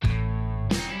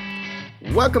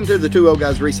Welcome to the Two Old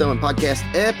Guys Reselling Podcast,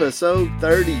 episode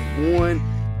 31.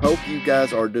 Hope you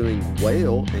guys are doing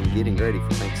well and getting ready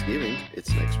for Thanksgiving.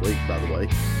 It's next week, by the way.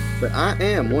 But I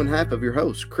am one half of your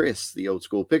host, Chris, the old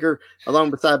school picker. Along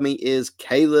beside me is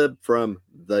Caleb from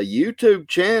the YouTube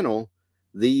channel,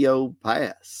 The Old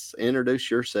Pass. Introduce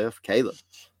yourself, Caleb.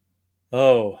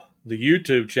 Oh, the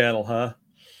YouTube channel, huh?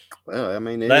 Well, I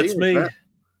mean, that's me. Right?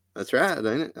 That's right, ain't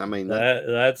it? I mean,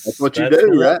 that's what you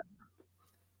do, right?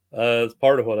 It's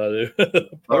part of what I do.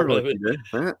 part of it. You do.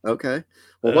 Right. Okay.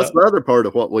 Well, what's the other part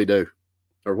of what we do,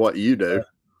 or what you do?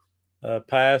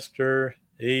 Pastor,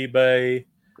 eBay.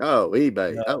 Oh,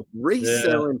 eBay.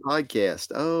 Reselling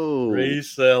podcast. Oh,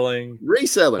 reselling. Who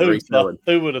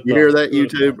would have thought? You hear that,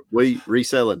 YouTube? We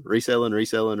reselling.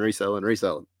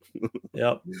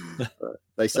 Yep.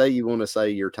 They say you want to say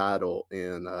your title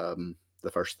in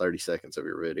the first 30 seconds of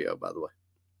your video, by the way.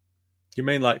 You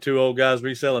mean like Two Old Guys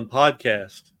Reselling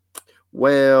Podcast?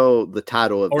 Well, the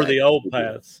title of or the Old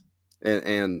Pass.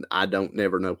 And I don't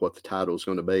never know what the title is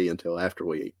going to be until after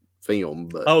we film.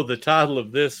 But the title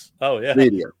of this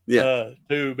video,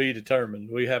 to be determined.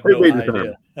 We have no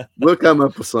idea. We'll come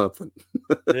up with something.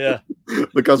 Yeah,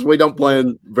 because we don't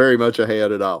plan very much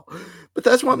ahead at all. But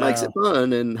that's what makes it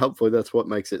fun, and hopefully that's what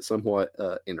makes it somewhat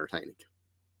entertaining.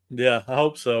 Yeah, I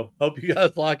hope so. Hope you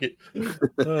guys like it.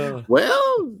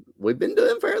 Well, we've been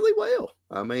doing fairly well.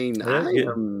 I mean,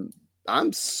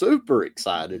 I'm super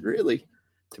excited, really.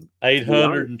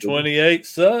 828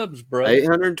 subs, bro.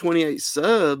 828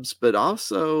 subs, but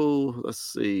also, let's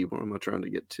see, what am I trying to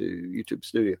get to? YouTube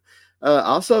Studio.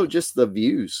 Also, just the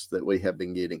views that we have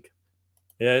been getting.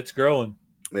 Yeah, it's growing.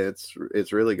 It's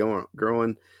really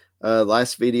growing.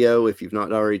 Last video, if you've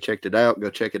not already checked it out,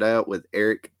 go check it out with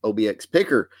Eric OBX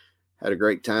Picker. Had a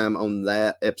great time on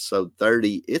that episode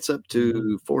 30. It's up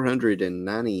to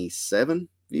 497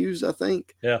 views, I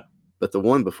think. Yeah. But the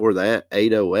one before that,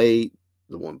 808.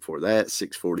 The one before that,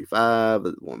 645.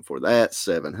 The one before that,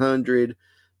 700.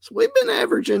 So we've been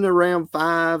averaging around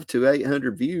 500 to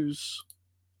 800 views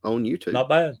on YouTube. Not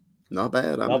bad. Not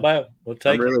bad. We'll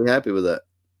take I'm really happy with that.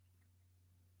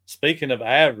 Speaking of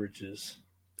averages,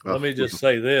 let me just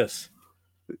say this.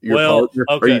 Partner?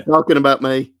 Okay. Are you talking about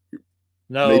me?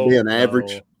 No. Me being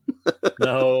average?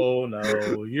 No.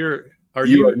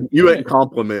 You wouldn't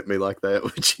compliment me like that,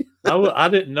 would you? I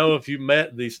didn't know if you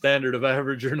met the standard of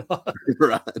average or not.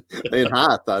 Right. In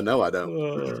height, I know I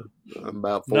don't. I'm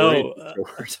about 4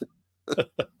 inches.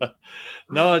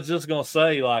 No, I was just going to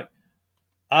say, like,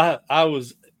 I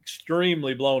was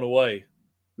extremely blown away.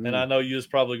 And I know you was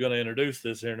probably going to introduce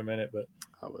this here in a minute, but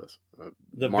I was.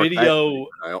 The video.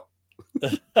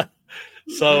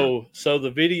 So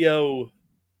the video,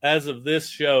 as of this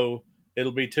show,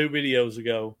 it'll be 2 videos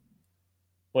ago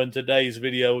when today's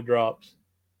video drops.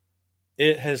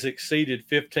 It has exceeded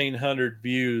 1,500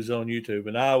 views on YouTube.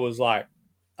 And I was like,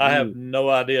 I have no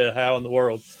idea how in the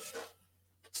world.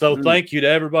 So thank you to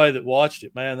everybody that watched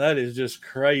it, man. That is just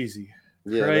crazy.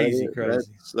 Yeah, crazy.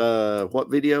 What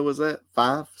video was that?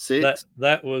 5, 6?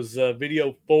 That was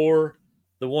video 4,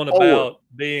 the one about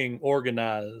being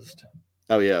organized.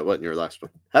 Oh, yeah, it wasn't your last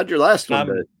one. How'd your last one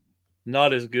do?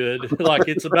 Not as good. Like,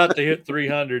 it's about to hit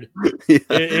 300. Yeah.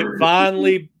 It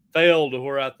finally fell to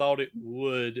where I thought it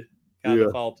would kind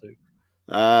of fall to.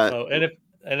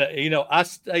 I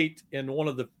state in one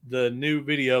of the new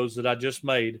videos that I just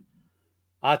made,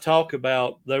 I talk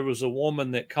about there was a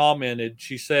woman that commented.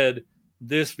 She said,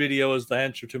 "This video is the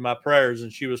answer to my prayers,"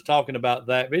 and she was talking about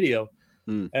that video.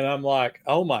 And I'm like,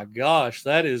 oh my gosh,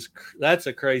 that's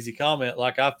a crazy comment.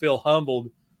 Like, I feel humbled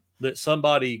that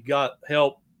somebody got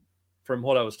help from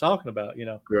what I was talking about,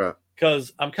 Yeah.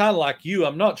 Because I'm kind of like you.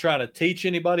 I'm not trying to teach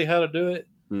anybody how to do it,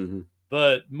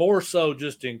 but more so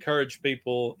just to encourage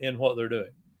people in what they're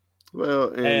doing. Well,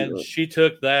 and she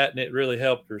took that, and it really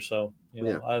helped her. So,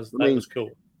 that was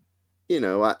cool.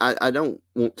 I don't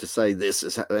want to say this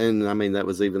is, and I mean, that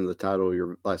was even the title of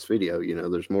your last video.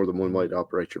 There's more than one way to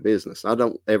operate your business. I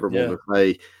don't ever want to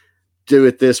say, do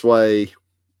it this way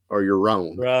or you're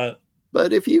wrong. Right.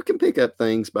 But if you can pick up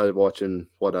things by watching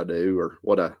what I do or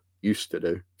what I used to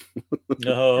do.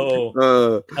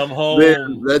 No. Come home.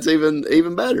 Then that's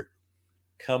even better.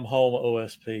 Come home,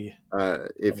 OSP.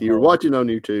 If you're watching on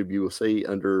YouTube, you will see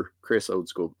under Chris Old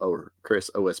School or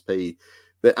Chris OSP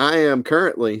that I am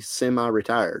currently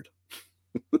semi-retired.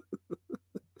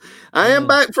 I am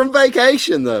back from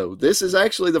vacation, though. This is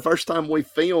actually the first time we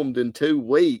filmed in 2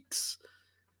 weeks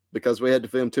because we had to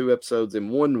film 2 episodes in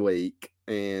 1 week.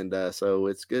 And so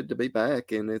it's good to be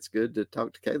back, and it's good to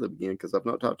talk to Caleb again because I've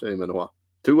not talked to him in a while.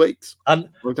 2 weeks. I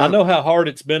know how hard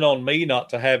it's been on me not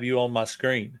to have you on my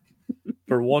screen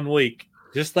for 1 week.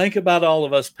 Just think about all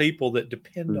of us people that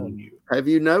depend on you. Have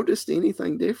you noticed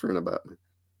anything different about me?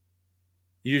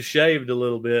 You shaved a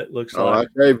little bit, looks I like.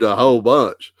 shaved a whole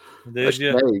bunch. Did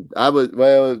you?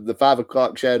 The 5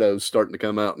 o'clock shadow's starting to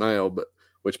come out now, but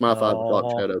which my 5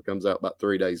 o'clock shadow comes out about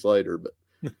 3 days later. But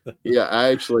yeah, I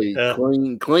actually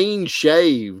clean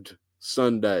shaved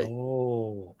Sunday.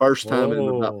 Oh, first time in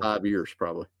about 5 years,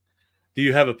 probably. Do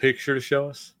you have a picture to show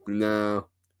us? No.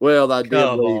 Well, I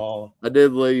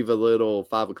did leave a little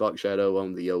 5 o'clock shadow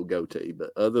on the old goatee,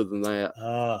 but other than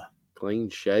that, clean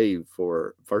shave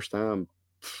for first time,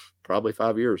 probably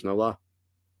 5 years, no lie.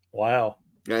 Wow.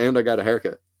 And I got a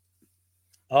haircut.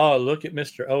 Oh, look at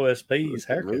Mr. OSP's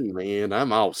haircut. Me, man,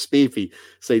 I'm all spiffy.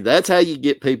 See, that's how you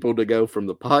get people to go from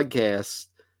the podcast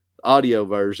audio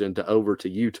version to over to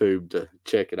YouTube to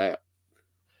check it out.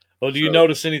 Well, do you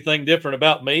notice anything different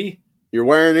about me? You're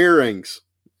wearing earrings.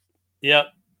 Yep.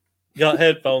 Got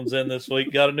headphones in this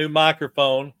week. Got a new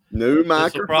microphone.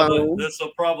 Microphone. This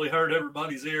will probably hurt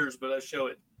everybody's ears, but I show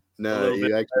it. No,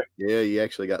 you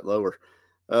actually got lower.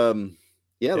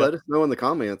 Let us know in the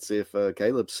comments if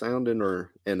Caleb's sounding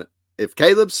if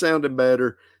Caleb's sounding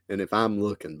better and if I'm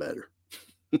looking better.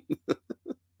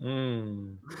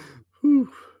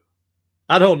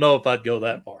 I don't know if I'd go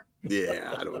that far.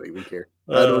 Yeah, I don't even care.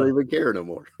 I don't even care no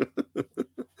more.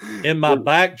 In my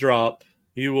backdrop,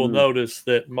 you will notice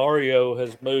that Mario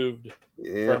has moved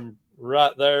from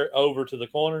right there over to the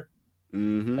corner.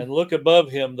 Mm-hmm. And look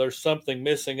above him. There's something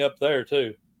missing up there,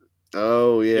 too.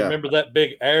 Oh, yeah. You remember that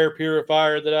big air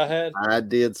purifier that I had? I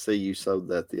did see you sold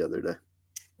that the other day.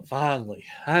 Finally.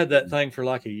 I had that thing for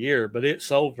like a year, but it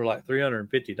sold for like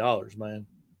 $350, man.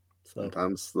 So.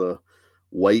 Sometimes the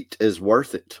wait is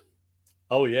worth it.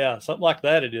 Oh, yeah. Something like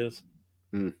that it is.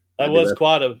 That was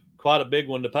quite a big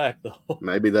one to pack, though.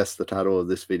 Maybe that's the title of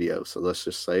this video. So let's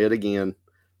just say it again.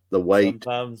 The wait.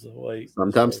 Sometimes the wait.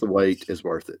 Sometimes the wait is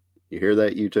worth it. You hear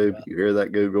that, YouTube? Yeah. You hear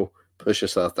that, Google? Push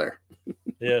us out there.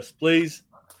 Yes, please.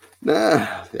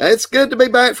 Nah, it's good to be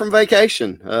back from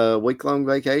vacation. Week-long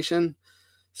vacation.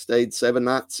 Stayed 7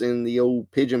 nights in the old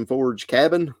Pigeon Forge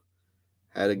cabin.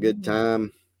 Had a good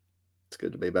time. It's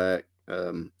good to be back.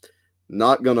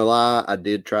 Not going to lie, I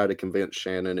did try to convince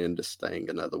Shannon into staying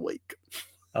another week.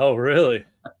 Oh, really?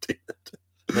 I did.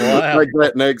 Wow. Like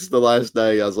that the last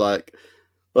day, I was like,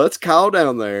 let's call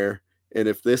down there, and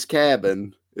if this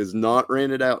cabin is not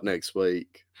rented out next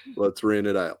week, let's rent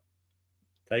it out.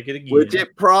 Take it again. Which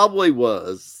it probably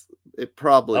was. It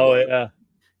probably was. Yeah.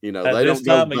 You know, at they this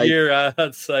don't time of year,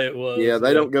 I'd say it was. Yeah,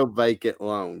 they don't go vacant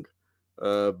long.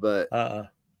 But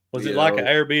was it like an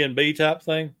Airbnb type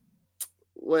thing?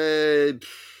 Well,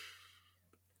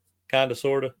 kind of,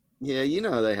 sort of. Yeah, you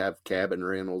know they have cabin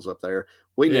rentals up there.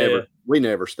 We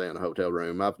never stay in a hotel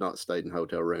room. I've not stayed in a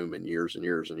hotel room in years and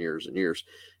years and years and years.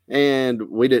 And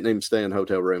we didn't even stay in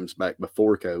hotel rooms back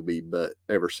before Kobe, but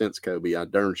ever since Kobe, I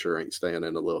darn sure ain't staying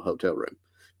in a little hotel room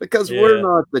because we're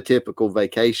not the typical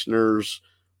vacationers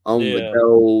on the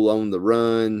go, on the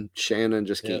run. Shannon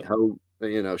just can't hold,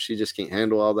 she just can't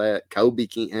handle all that. Kobe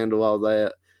can't handle all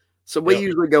that. So we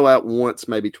usually go out once,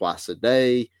 maybe twice a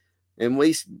day, and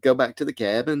we go back to the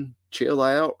cabin, chill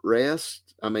out,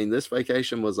 rest. I mean, this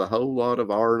vacation was a whole lot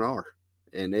of R&R,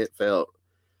 and it felt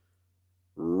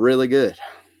really good.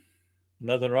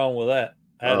 Nothing wrong with that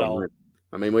at all.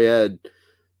 I mean, we had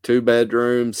 2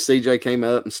 bedrooms. CJ came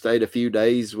up and stayed a few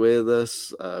days with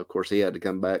us. Of course, he had to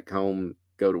come back home,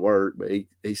 go to work, but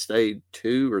he stayed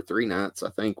 2 or 3 nights, I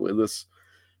think, with us.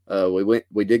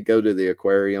 We did go to the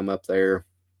aquarium up there.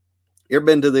 You ever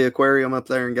been to the aquarium up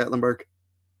there in Gatlinburg?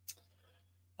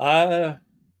 I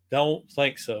don't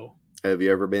think so. Have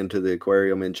you ever been to the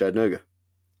aquarium in Chattanooga?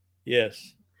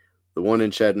 Yes. The one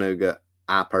in Chattanooga,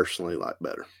 I personally like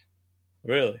better.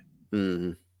 Really?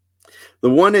 Mm-hmm. The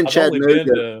one in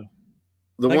Chattanooga.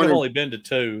 I've only been to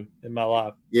 2 in my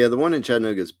life. Yeah, the one in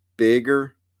Chattanooga is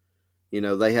bigger.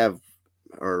 They have,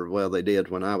 they did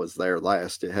when I was there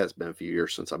last. It has been a few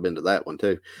years since I've been to that one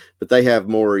too. But they have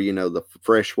more, the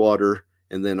fresh water,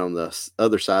 and then on the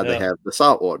other side they have the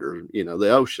salt water, the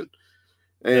ocean.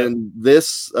 And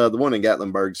this, the one in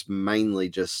Gatlinburg's mainly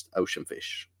just ocean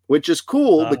fish, which is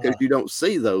cool because you don't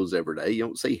see those every day. You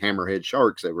don't see hammerhead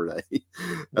sharks every day.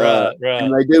 Right.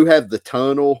 And they do have the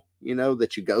tunnel,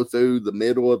 that you go through the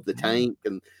middle of the tank,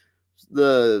 and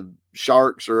the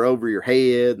sharks are over your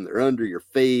head and they're under your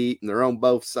feet and they're on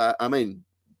both sides. I mean,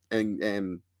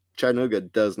 and Chattanooga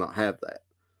does not have that.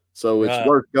 So it's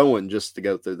worth going just to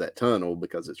go through that tunnel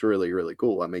because it's really, really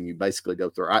cool. I mean, you basically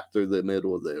go right through the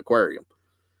middle of the aquarium.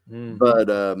 Mm-hmm. But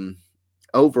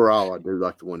overall, I do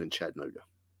like the one in Chattanooga.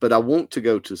 But I want to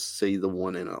go to see the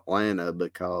one in Atlanta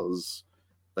because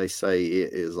They say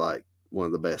it is like one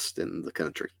of the best in the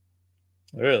country.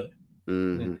 Really?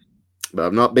 Mm-hmm. But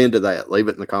I've not been to that. Leave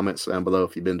it in the comments down below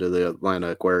if you've been to the Atlanta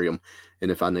Aquarium and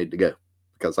if I need to go,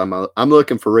 because I'm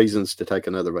looking for reasons to take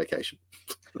another vacation.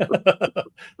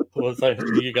 Well,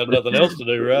 you got nothing else to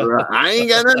do, right? Right. I ain't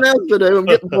got nothing else to do. I'm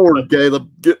getting bored, Caleb.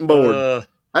 Getting bored.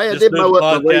 Hey, I Just did do mow the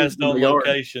up my leaves podcast in my on yard.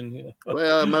 location.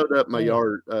 Well, I mowed up my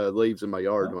yard, leaves in my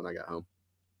yard when I got home.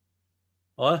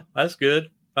 Well, that's good.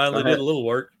 Finally did a little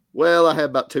work. Well, I had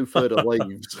about 2 foot of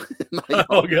leaves in my yard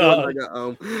Oh, when God. I got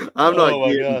home. I'm not my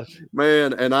kidding, gosh.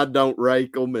 man. And I don't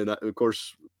rake them. And of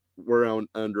course, we're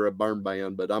under a burn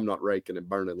ban, but I'm not raking and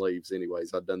burning leaves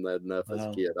anyways. I've done that enough as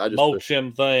a kid. I just mulch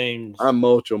them things. I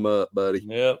mulch them up, buddy.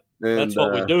 Yep. And that's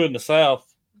what we do in the South.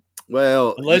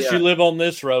 Well, unless you live on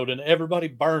this road, and everybody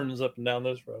burns up and down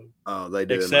this road. Oh, they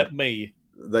do. Except me.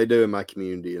 They do in my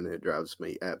community, and it drives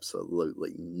me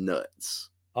absolutely nuts.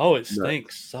 Oh, it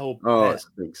stinks so bad. Oh, it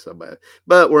stinks so bad.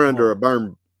 But we're under a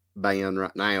burn ban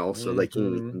right now, so they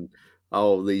can't even.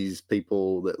 All these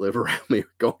people that live around me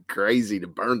are going crazy to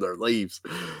burn their leaves.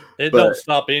 It don't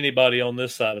stop anybody on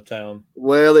this side of town.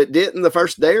 Well, it didn't the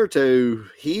first day or two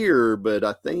here, but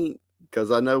I think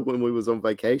because I know when we was on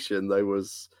vacation, there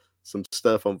was some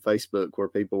stuff on Facebook where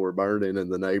people were burning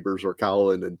and the neighbors were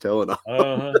calling and telling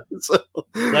them. So,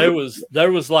 there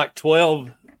was like 12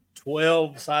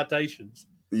 citations.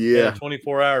 Yeah.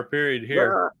 24-hour period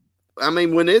here. I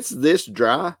mean, when it's this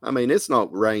dry, I mean, it's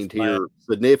not rained here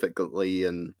significantly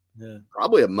in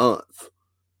probably a month.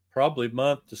 Probably a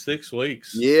month to 6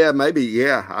 weeks. Yeah, maybe.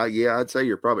 Yeah. I'd say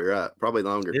you're probably right. Probably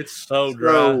longer. It's so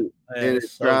dry. And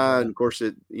it's so dry. And of course,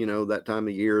 that time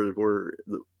of year we're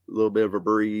a little bit of a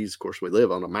breeze. Of course, we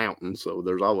live on a mountain, so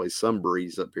there's always some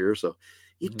breeze up here. So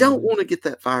you don't want to get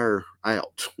that fire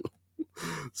out.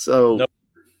 So, nope.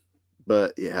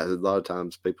 But yeah, a lot of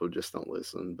times people just don't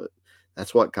listen, but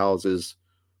that's what causes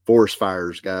forest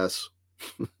fires, guys.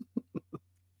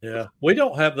 Yeah. We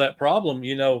don't have that problem,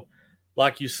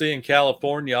 like you see in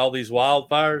California, all these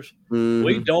wildfires. Mm-hmm.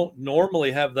 We don't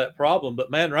normally have that problem,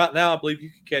 but man, right now I believe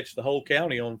you could catch the whole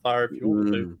county on fire if you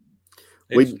want to.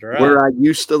 It's dry. Where I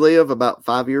used to live about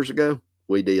 5 years ago,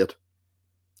 we did.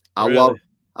 I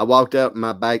walked out in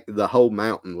my back, the whole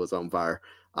mountain was on fire.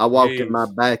 I walked in my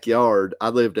backyard. I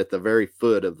lived at the very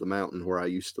foot of the mountain where I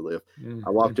used to live. I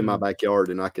walked in my backyard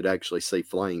and I could actually see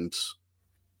flames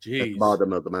at the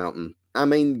bottom of the mountain. I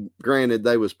mean, granted,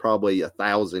 they was probably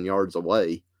 1,000 yards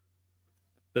away.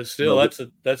 But still, that's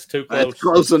too close. That's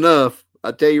close enough.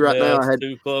 I tell you right now,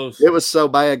 too close. It was so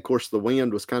bad. Of course, the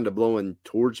wind was kind of blowing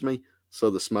towards me, so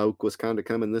the smoke was kind of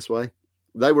coming this way.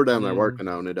 They were down there working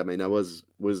on it. I mean, I was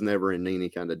never in any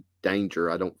kind of danger,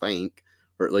 I don't think.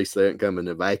 Or at least they didn't come and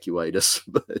evacuate us.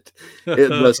 But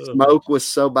the smoke was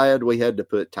so bad, we had to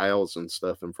put towels and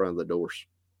stuff in front of the doors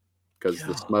because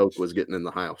the smoke was getting in the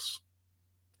house.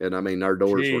 And I mean, our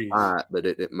doors were tight, but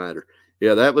it didn't matter.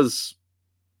 Yeah,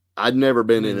 I'd never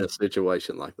been in a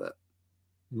situation like that.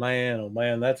 Man, oh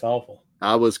man, that's awful.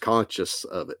 I was conscious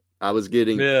of it. I was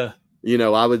getting,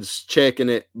 I was checking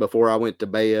it before I went to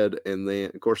bed. And then,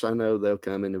 of course, I know they'll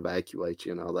come and evacuate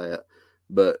you and all that.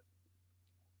 But,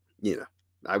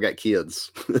 I've got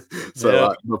kids.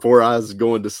 So before I was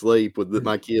going to sleep with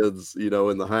my kids,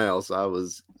 in the house, I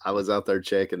was out there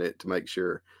checking it to make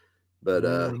sure. But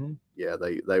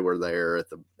they were there at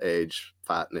the edge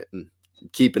fighting it and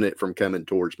keeping it from coming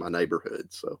towards my neighborhood.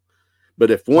 So,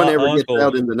 but if one ever gets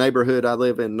out in the neighborhood I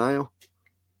live in now,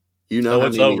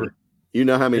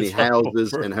 how many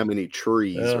houses and how many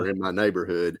trees are in my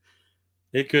neighborhood.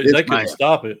 They couldn't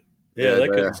stop it. Yeah, they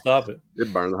couldn't stop it.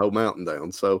 It'd burn the whole mountain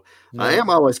down. So I am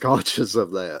always conscious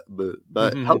of that,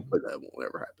 but hopefully that won't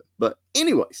ever happen. But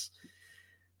anyways,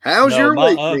 how's your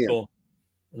week, uncle?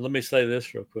 Let me say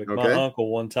this real quick. Okay. My uncle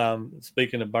one time,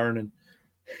 speaking of burning,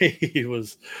 he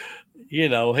was, he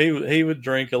would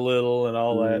drink a little and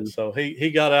all that. So he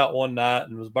got out one night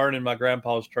and was burning my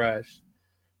grandpa's trash.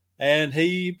 And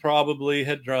he probably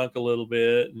had drunk a little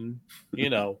bit and,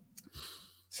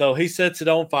 So he sets it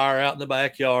on fire out in the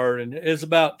backyard, and it's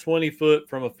about 20 foot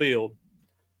from a field.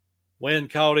 Wind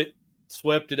caught it,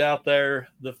 swept it out there.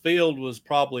 The field was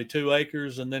probably 2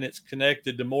 acres, and then it's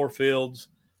connected to more fields.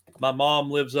 My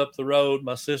mom lives up the road.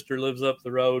 My sister lives up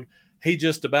the road. He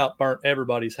just about burnt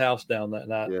everybody's house down that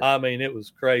night. Yeah. I mean, it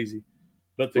was crazy.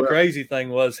 But the crazy thing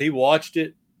was he watched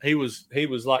it. He was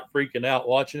like freaking out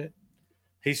watching it.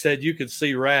 He said you could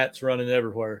see rats running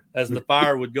everywhere. As the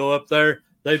fire would go up there,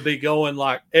 they'd be going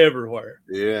like everywhere.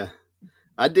 Yeah.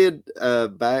 I did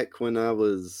back when I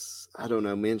was, I don't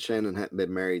know, me and Shannon hadn't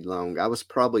been married long. I was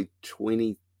probably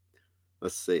 20.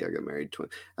 Let's see, I got married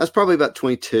 20. I was probably about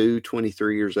 22,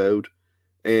 23 years old.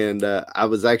 And I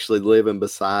was actually living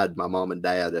beside my mom and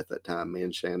dad at that time. Me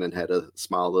and Shannon had a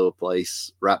small little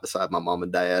place right beside my mom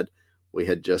and dad. We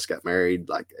had just got married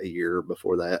like a year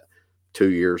before that, 2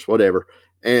 years, whatever.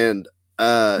 And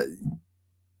I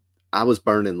was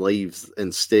burning leaves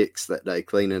and sticks that day,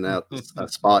 cleaning out a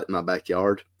spot in my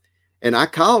backyard. And I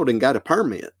called and got a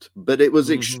permit, but it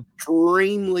was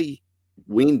extremely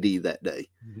windy that day.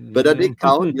 But I did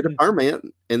call and get a permit,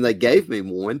 and they gave me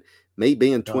one. Me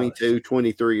being 22,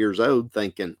 23 years old,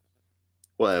 thinking,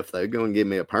 well, if they're going to give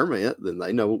me a permit, then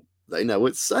they know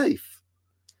it's safe.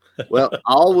 Well,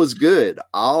 all was good.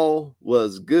 All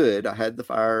was good. I had the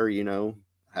fire,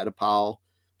 had a pile,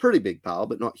 pretty big pile,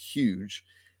 but not huge.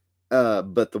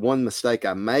 But the one mistake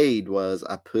I made was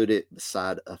I put it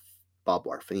beside a barbed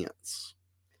wire fence.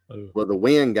 Ooh. Well, the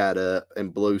wind got up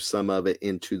and blew some of it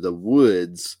into the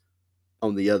woods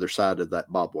on the other side of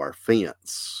that barbed wire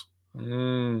fence.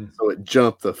 So it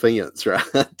jumped the fence,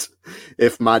 right?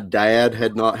 If my dad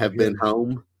had not have been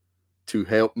home to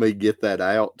help me get that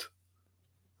out,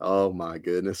 oh my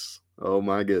goodness. Ooh.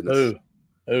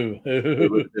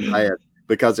 It would have been bad,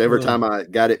 because every time I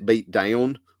got it beat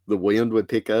down, the wind would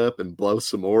pick up and blow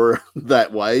some more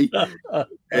that way.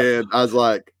 And I was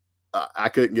like, I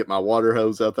couldn't get my water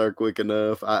hose out there quick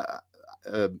enough.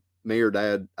 Me or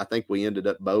Dad, I think we ended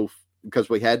up both, because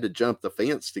we had to jump the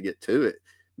fence to get to it.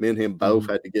 Me and him both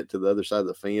had to get to the other side of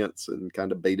the fence and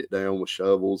kind of beat it down with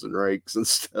shovels and rakes and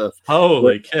stuff.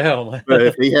 Holy cow! Man. But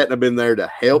if he hadn't have been there to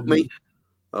help me,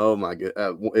 oh my god,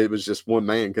 it was just one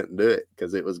man couldn't do it,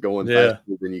 because it was going faster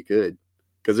than you could.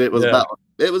 Because it was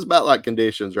about like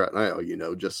conditions right now,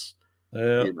 just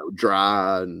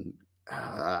dry, and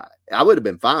I would have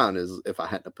been fine if I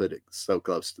hadn't put it so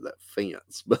close to that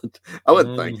fence. But I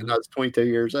wasn't thinking. I was 22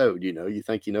 years old. You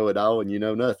think you know it all, and you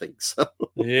know nothing. So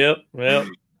Yep.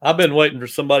 I've been waiting for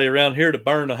somebody around here to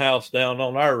burn a house down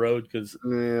on our road, because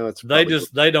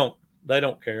they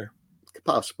don't care. It could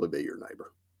possibly be your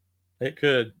neighbor. It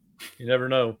could. You never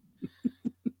know.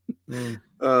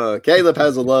 Caleb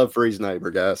has a love for his neighbor,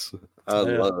 guys.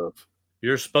 Love.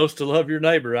 You're supposed to love your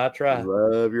neighbor. I try.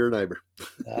 Love your neighbor.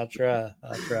 I try.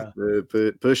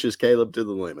 It pushes Caleb to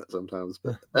the limit sometimes,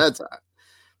 but that's all right.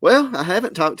 Well, I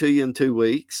haven't talked to you in 2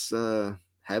 weeks.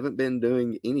 Haven't been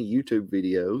doing any YouTube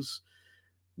videos.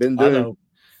 Been doing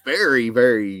very,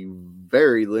 very,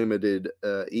 very limited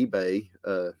eBay.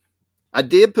 I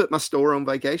did put my store on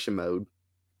vacation mode,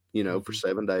 for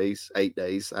 7 days, 8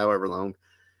 days, however long,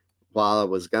 while I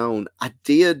was gone. I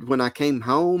did, when I came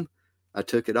home, I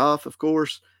took it off, of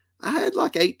course. I had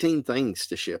like 18 things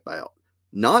to ship out.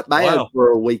 Not bad for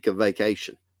a week of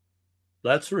vacation.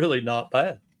 That's really not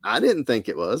bad. I didn't think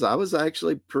it was. I was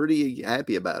actually pretty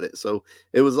happy about it. So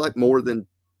it was like more than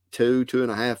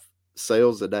 2.5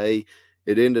 sales a day.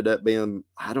 It ended up being,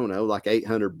 I don't know, like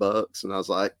 $800. And I was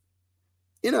like,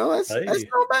 that's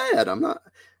not bad.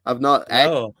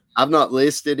 I've not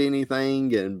listed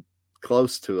anything in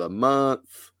close to a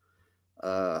month.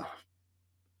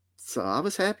 So I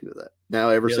was happy with that.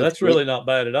 Now, that's really not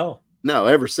bad at all. No,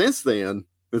 ever since then,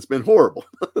 it's been horrible.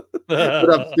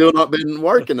 But I've still not been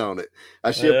working on it.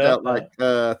 I shipped out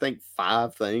I think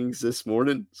 5 things this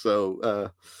morning.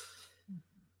 So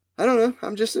I don't know.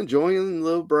 I'm just enjoying a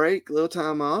little break, a little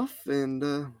time off, and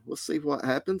we'll see what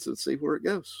happens and see where it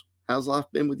goes. How's life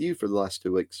been with you for the last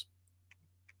 2 weeks?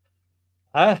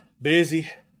 Busy,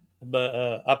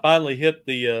 but I finally hit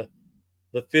the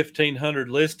 1,500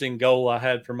 listing goal I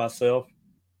had for myself.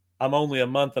 I'm only a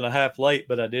month and a half late,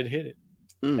 but I did hit it.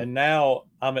 And now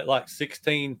I'm at like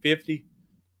 1,650.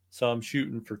 So I'm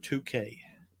shooting for 2K.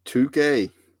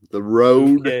 2K. The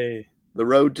road to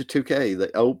 2K,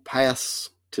 the old pass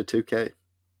to 2K.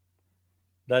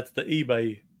 That's the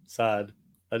eBay side.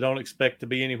 I don't expect to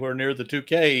be anywhere near the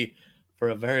 2K for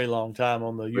a very long time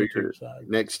on the YouTube side.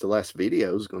 Next to last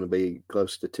video is going to be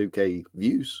close to 2K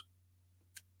views.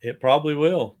 It probably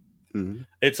will.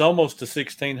 It's almost to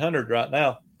 1,600 right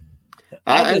now.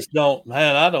 I don't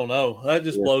know. That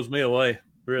just blows me away,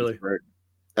 really.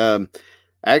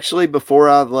 Actually, before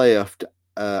I left,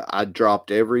 I dropped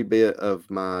every bit of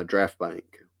my draft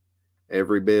bank,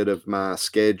 every bit of my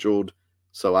scheduled.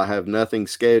 So I have nothing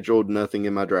scheduled, nothing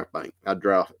in my draft bank. I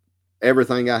dropped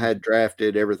everything I had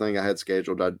drafted, everything I had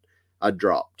scheduled. I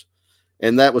dropped.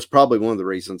 And that was probably one of the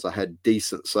reasons I had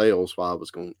decent sales while I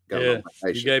was going on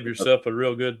vacation. You gave yourself a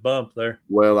real good bump there.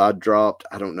 Well, I dropped,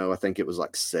 I don't know, I think it was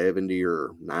like 70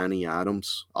 or 90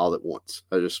 items all at once.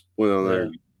 I just went on there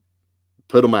and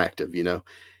put them active,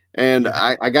 And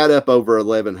I got up over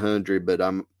 1,100, but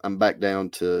I'm back down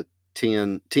to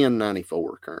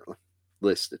 1094 currently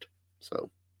listed. So,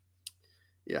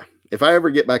 yeah. If I ever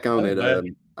get back on it,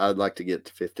 I'd like to get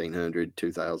to 1,500,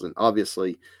 2,000.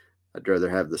 Obviously, I'd rather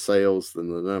have the sales than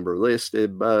the number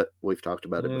listed, but we've talked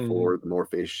about it before. The more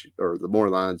fish or the more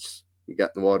lines you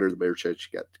got in the water, the better chance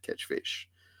you got to catch fish.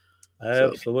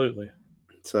 Absolutely.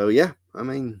 So yeah, I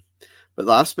mean, but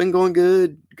life's been going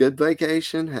good. Good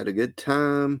vacation. Had a good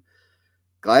time.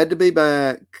 Glad to be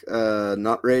back.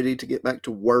 Not ready to get back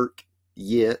to work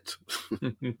yet.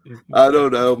 I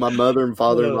don't know. My mother and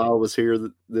father-in-law was here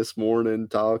this morning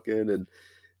talking, and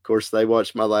of course they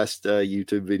watched my last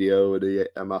YouTube video,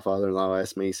 and my father-in-law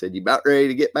asked me, he said, "You about ready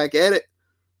to get back at it?"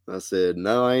 I said,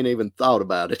 "No, I ain't even thought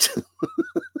about it."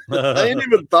 I ain't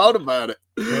even thought about it.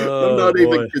 I'm not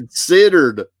even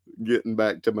considered getting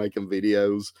back to making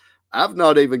videos. I've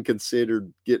not even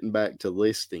considered getting back to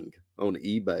listing on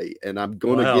eBay, and I'm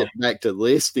going to get back to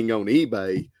listing on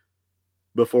eBay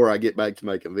before I get back to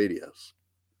making videos.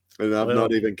 And I've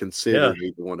not even considered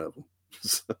either one of them.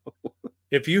 So.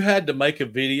 If you had to make a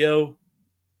video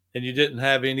and you didn't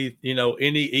have any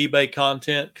eBay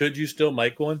content, could you still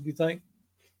make one, do you think?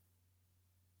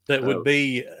 That would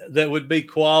be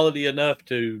quality enough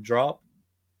to drop?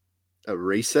 A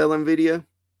reselling video?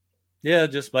 Yeah,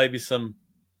 just maybe some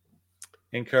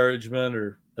encouragement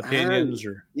or opinions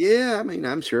yeah, I mean,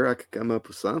 I'm sure I could come up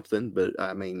with something, but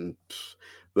I mean,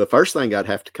 the first thing I'd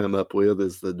have to come up with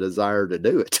is the desire to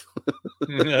do it.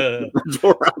 That's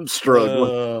where I'm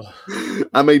struggling.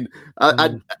 I mean,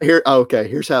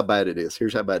 here's how bad it is.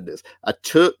 I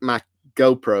took my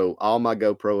GoPro, all my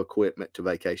GoPro equipment to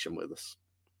vacation with us.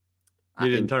 You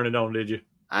didn't turn it on, did you?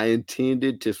 I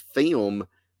intended to film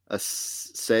a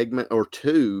segment or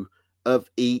two of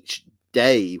each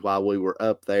day while we were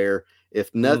up there.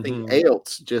 If nothing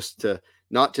else, just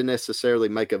not to necessarily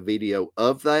make a video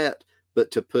of that, but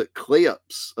to put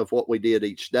clips of what we did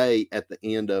each day at the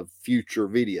end of future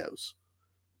videos.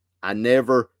 I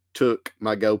never took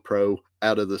my GoPro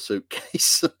out of the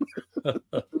suitcase. I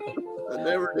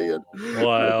never did.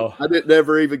 Wow. I didn't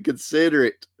ever even consider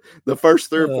it. The first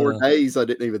 3 or 4 days, I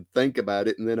didn't even think about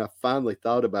it. And then I finally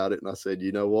thought about it and I said,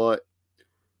 you know what?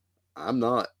 I'm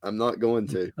not going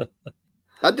to.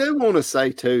 I do want to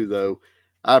say too, though,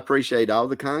 I appreciate all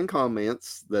the kind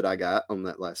comments that I got on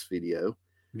that last video.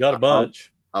 You got a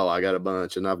bunch. I got a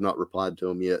bunch, and I've not replied to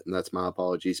them yet, and that's my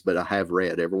apologies. But I have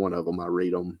read every one of them. I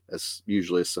read them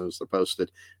usually as soon as they're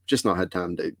posted. Just not had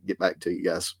time to get back to you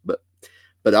guys. But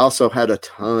I also had a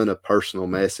ton of personal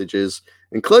messages,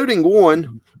 including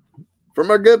one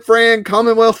from our good friend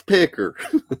Commonwealth Picker.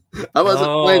 I wasn't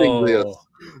planning this,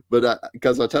 but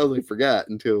because I totally forgot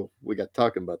until we got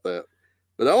talking about that.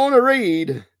 But I want to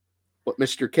read what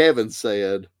Mr. Kevin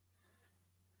said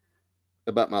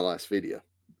about my last video.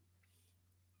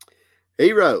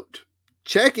 He wrote,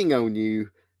 "Checking on you.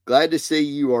 Glad to see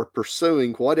you are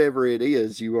pursuing whatever it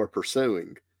is you are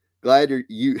pursuing. Glad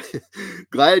you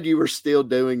are still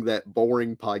doing that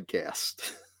boring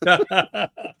podcast."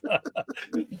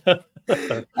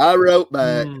 I wrote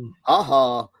back,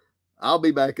 "Haha, I'll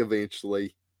be back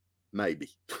eventually. Maybe."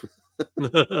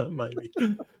 Maybe.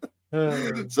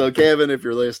 So, Kevin, if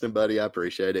you're listening, buddy, I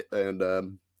appreciate it.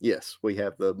 And yes, we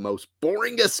have the most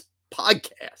boringest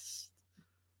podcast.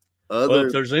 Well,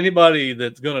 if there's anybody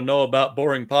that's going to know about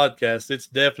boring podcasts, it's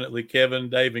definitely Kevin,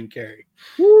 Dave, and Carrie.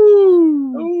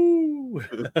 Woo!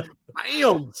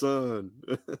 Bam, son.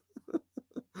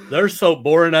 They're so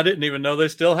boring, I didn't even know they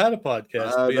still had a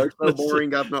podcast. They're so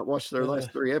boring, I've not watched their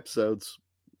last 3 episodes.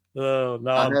 Oh,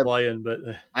 no, I'm playing, but...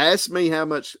 Ask me how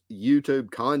much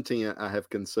YouTube content I have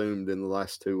consumed in the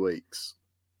last 2 weeks.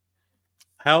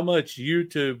 How much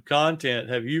YouTube content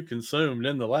have you consumed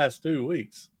in the last 2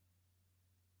 weeks?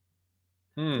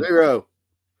 0.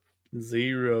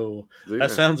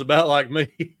 That sounds about like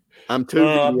me. I'm 2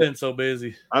 videos. I've been so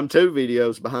busy. I'm 2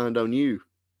 videos behind on you.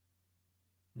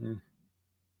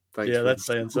 Yeah, that's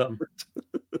saying something.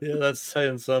 Yeah, that's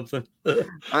saying something.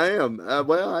 I am.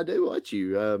 Well, I do watch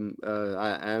you. And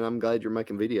I'm glad you're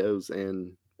making videos.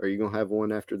 And are you going to have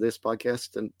one after this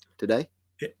podcast today?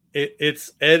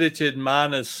 It's edited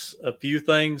minus a few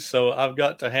things, so I've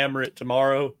got to hammer it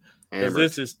tomorrow. Because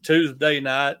this is Tuesday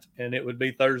night, and it would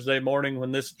be Thursday morning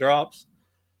when this drops.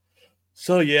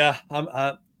 So yeah,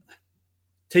 I'm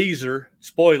teaser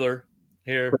spoiler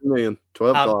here.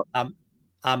 12 o'clock.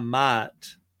 I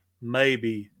might,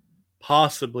 maybe,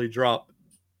 possibly drop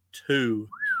 2,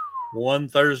 one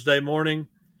Thursday morning,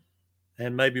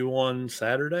 and maybe one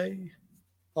Saturday,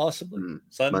 possibly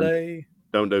Sunday. Monday.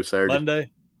 Don't do Saturday.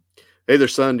 Monday. Either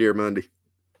Sunday or Monday.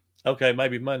 Okay,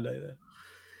 maybe Monday then.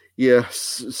 Yeah,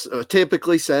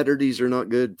 typically Saturdays are not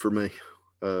good for me.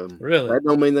 Really? That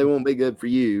don't mean they won't be good for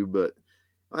you, but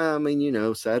I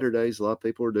mean, Saturdays, a lot of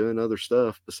people are doing other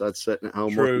stuff besides sitting at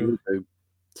home watching True. YouTube.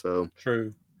 So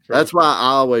True. that's why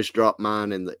I always drop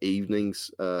mine in the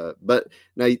evenings. But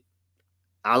now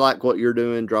I like what you're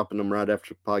doing, dropping them right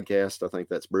after the podcast. I think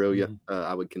that's brilliant.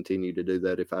 I would continue to do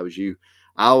that if I was you.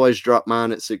 I always drop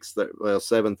mine at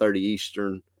 7:30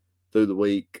 Eastern through the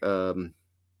week in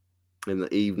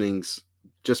the evenings,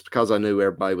 just because I knew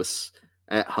everybody was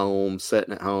at home,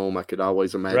 sitting at home. I could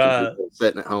always imagine Right. people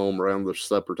sitting at home around the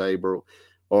supper table,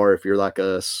 or if you're like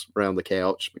us, around the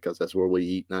couch, because that's where we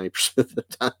eat 90% of the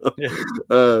time.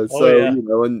 Yeah. So,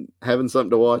 Yeah. and having something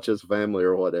to watch as a family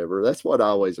or whatever. That's what I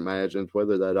always imagined.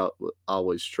 Whether that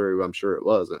always true, I'm sure it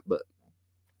wasn't, but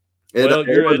it Well,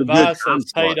 your was a good advice time has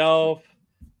slot. paid off.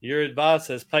 Your advice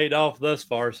has paid off thus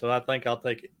far, so I think I'll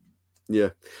take it.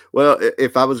 Yeah. Well,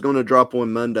 if I was going to drop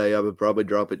one Monday, I would probably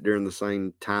drop it during the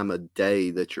same time of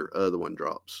day that your other one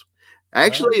drops.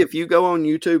 Actually, if you go on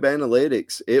YouTube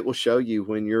Analytics, it will show you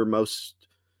when your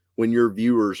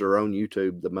viewers are on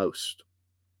YouTube the most.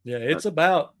 Yeah, it's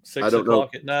about 6 I don't know.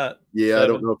 o'clock at night. Yeah, 7. I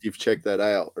don't know if you've checked that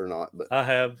out or not, but I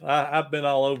have. I've been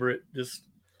all over it. Just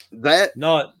that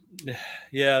not.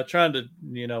 Yeah, trying to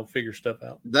figure stuff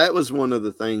out. that was one of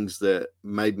the things that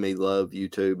made me love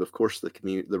YouTube. Of course, the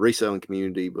reselling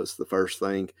community was the first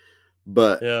thing,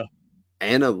 but Yeah.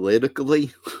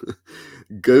 analytically,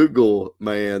 Google,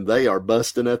 man, they are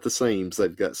busting at the seams.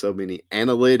 They've got so many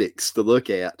analytics to look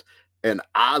at, and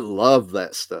I love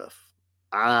that stuff.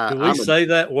 Do we say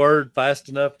that word fast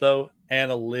enough though?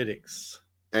 Analytics.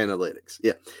 Analytics.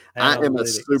 Yeah. I am a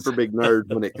super big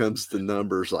nerd when it comes to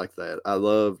numbers like that. I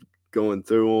love going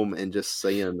through them and just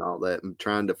seeing all that and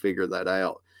trying to figure that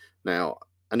out. Now,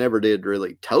 I never did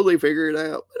really totally figure it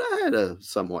out, but I had a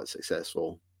somewhat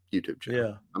successful YouTube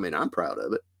channel. Yeah. I mean, I'm proud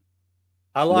of it.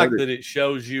 I like that it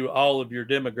shows you all of your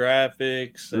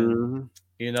demographics and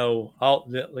all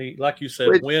like you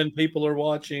said, when people are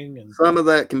watching, and some of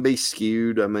that can be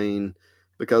skewed. I mean,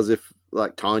 because if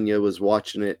like Tanya was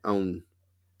watching it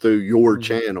through your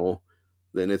channel,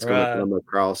 then it's going to come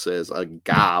across as a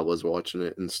guy was watching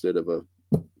it instead of a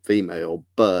female.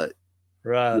 But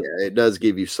yeah, it does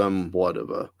give you somewhat of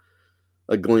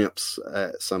a glimpse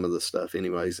at some of the stuff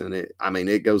anyways. And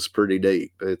it goes pretty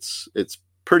deep. It's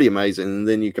pretty amazing. And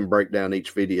then you can break down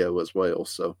each video as well.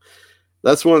 So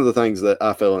that's one of the things that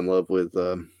I fell in love with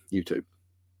YouTube.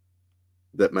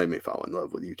 That made me fall in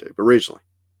love with YouTube originally.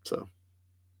 So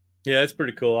yeah, it's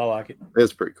pretty cool. I like it.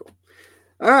 It's pretty cool.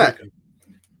 All right.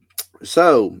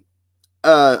 So,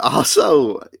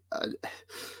 also, I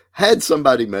had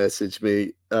somebody message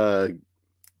me.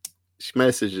 She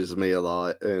messages me a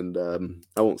lot, and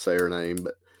I won't say her name,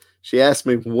 but she asked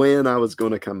me when I was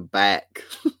going to come back.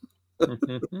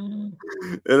 And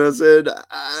I said,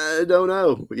 I don't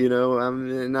know.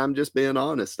 I'm just being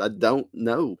honest. I don't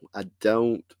know. I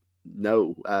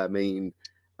mean,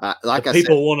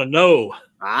 people want to know.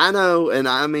 I know. And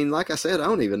I mean, like I said, I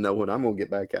don't even know when I'm going to get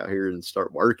back out here and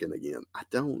start working again. I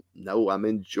don't know. I'm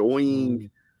enjoying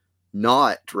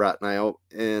not right now.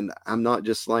 And I'm not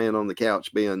just laying on the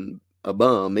couch being a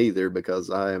bum either, because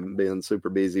I am being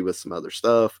super busy with some other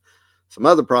stuff, some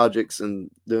other projects, and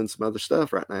doing some other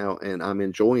stuff right now. And I'm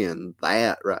enjoying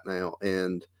that right now.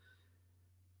 And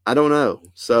I don't know.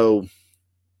 So,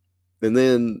 and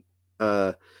then,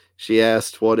 she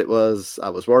asked what it was I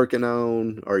was working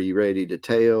on. Are you ready to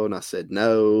tell? And I said,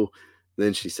 no.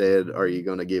 Then she said, are you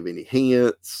going to give any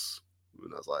hints?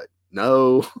 And I was like,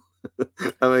 no.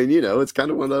 I mean, it's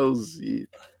kind of one of those.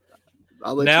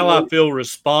 I feel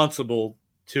responsible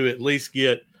to at least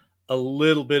get a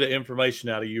little bit of information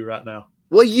out of you right now.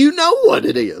 Well, you know what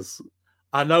it is.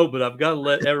 I know, but I've got to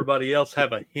let everybody else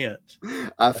have a hint.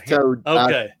 I've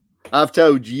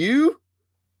told you.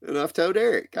 And I've told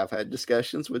Eric. I've had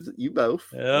discussions with you both.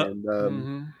 Yep.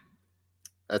 And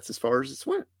that's as far as it's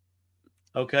went.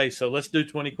 Okay, so let's do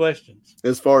 20 questions.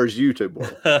 As far as YouTube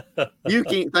world. You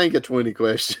can't think of 20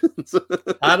 questions.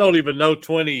 I don't even know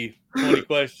 20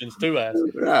 questions to ask.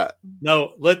 Right.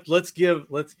 No, let's give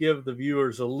the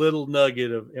viewers a little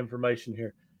nugget of information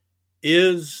here.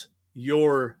 Is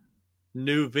your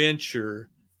new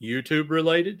venture YouTube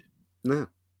related? No.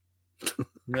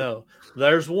 No.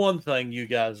 There's one thing you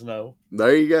guys know.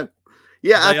 There you go.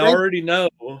 Yeah, they already know.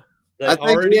 They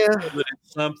already know that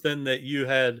it's something that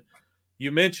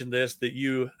you mentioned this, that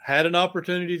you had an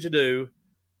opportunity to do,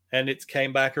 and it's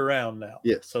came back around now.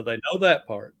 Yes. So they know that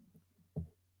part.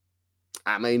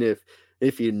 I mean,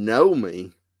 if you know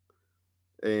me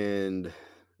and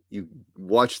you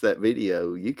watch that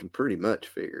video, you can pretty much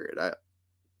figure it out.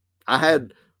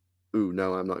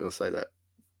 No, I'm not going to say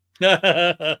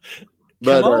that.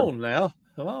 Come on now.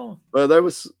 Come on. Well,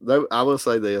 I will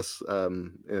say this: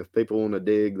 if people want to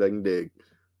dig, they can dig.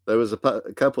 There was a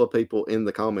couple of people in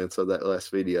the comments of that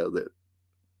last video that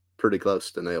pretty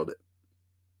close to nailed it.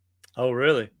 Oh,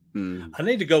 really? Mm. I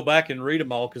need to go back and read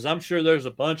them all because I'm sure there's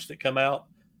a bunch that come out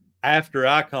after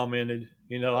I commented.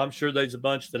 You know, I'm sure there's a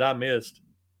bunch that I missed.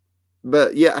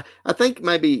 But yeah, I think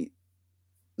maybe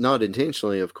not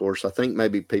intentionally, of course. I think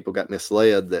maybe people got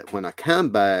misled that when I come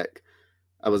back,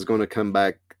 I was going to come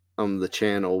back on the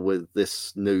channel with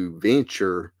this new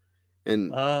venture,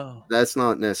 and that's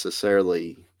not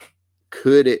necessarily.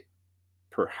 Could it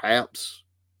perhaps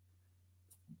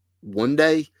one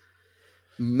day?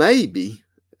 Maybe.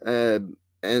 And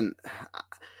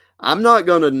I'm not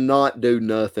going to not do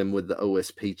nothing with the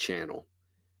OSP channel.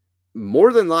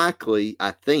 More than likely,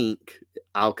 I think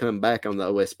I'll come back on the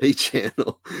OSP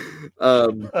channel.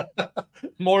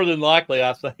 More than likely,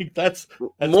 I think that's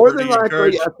more than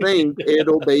likely. I think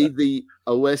it'll be the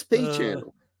OSP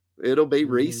channel. It'll be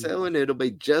reselling. It'll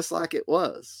be just like it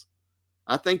was.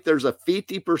 I think there's a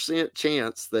 50%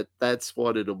 chance that that's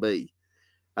what it'll be.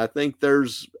 I think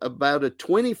there's about a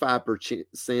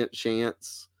 25%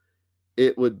 chance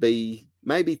it would be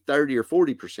maybe 30 or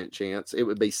 40% chance it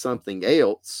would be something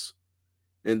else.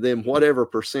 And then whatever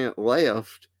percent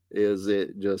left is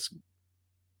it just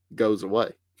goes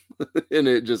away and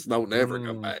it just don't ever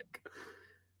come back.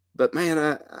 But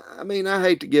man, I mean, I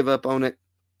hate to give up on it.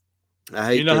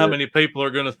 How many people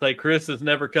are going to say Chris is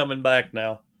never coming back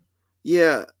now?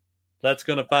 Yeah. That's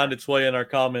going to find its way in our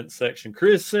comments section.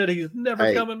 Chris said he's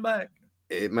never coming back.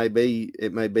 It may be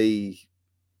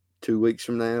 2 weeks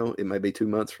from now. It may be 2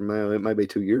 months from now. It may be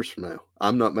 2 years from now.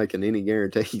 I'm not making any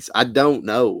guarantees. I don't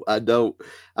know.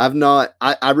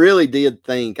 I really did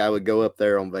think I would go up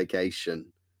there on vacation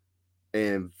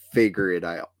and figure it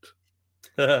out.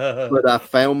 But I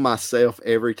found myself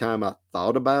every time I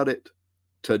thought about it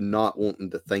to not wanting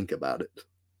to think about it.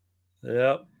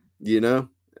 Yep. You know?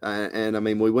 And I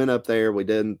mean, we went up there, we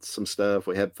did some stuff,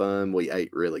 we had fun, we ate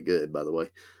really good, by the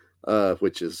way,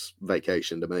 which is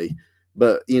vacation to me.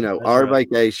 But, you know, our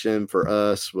vacation for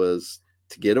us was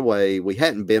to get away. We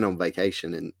hadn't been on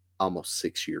vacation in almost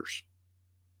 6 years.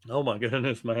 Oh, my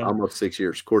goodness, man. Almost 6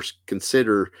 years. Of course,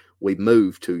 consider we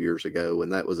moved 2 years ago,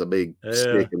 and that was a big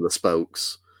stick in the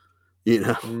spokes, you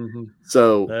know. Mm-hmm.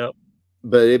 So,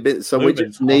 but we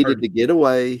just needed to get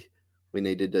away. We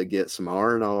needed to get some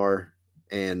R&R.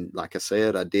 And like I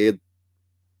said, I did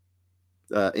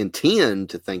intend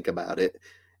to think about it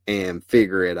and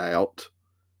figure it out.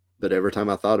 But every time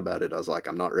I thought about it, I was like,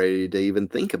 I'm not ready to even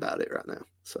think about it right now.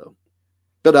 So,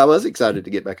 but I was excited to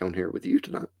get back on here with you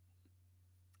tonight.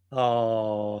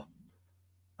 Oh,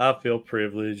 I feel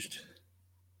privileged.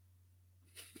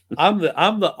 I'm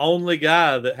the only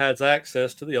guy that has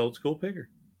access to the old school picker.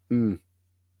 I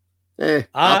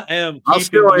am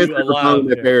keeping you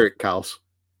alive. If Eric calls.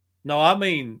 No, I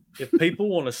mean, if people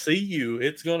want to see you,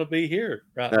 it's going to be here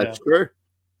now. That's true.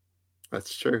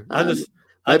 That's true.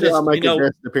 Maybe I'll make a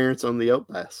guest appearance on the Oak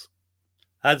Pass.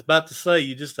 I was about to say,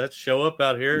 you just have to show up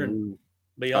out here and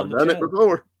be on the channel. I've done it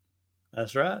before.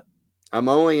 That's right. I'm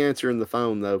only answering the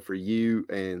phone, though, for you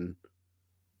and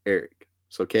Eric.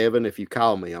 So, Kevin, if you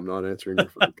call me, I'm not answering your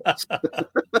phone calls.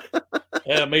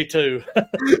 Yeah, me too.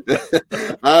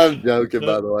 I'm joking,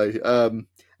 by the way.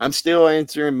 I'm still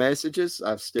answering messages.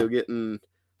 I'm still getting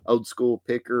old school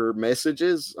picker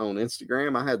messages on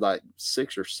Instagram. I had like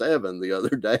 6 or 7 the other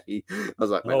day. I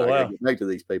was like, man, I gotta get back to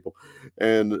these people.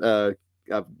 And I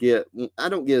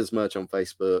don't get as much on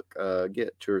Facebook.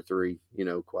 Get 2 or 3,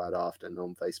 quite often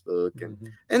on Facebook.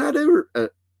 And I do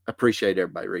appreciate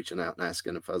everybody reaching out and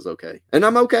asking if I was okay. And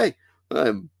I'm okay.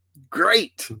 I'm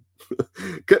great.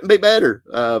 Couldn't be better.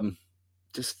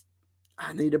 Just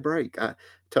I need a break. I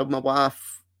told my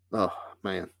wife, oh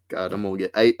man, God, I'm gonna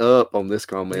get ate up on this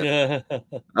comment. Yeah.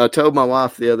 I told my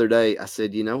wife the other day, I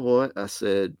said, you know what? I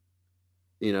said,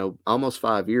 almost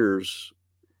 5 years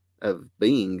of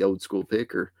being old school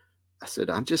picker. I said,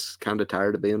 I'm just kind of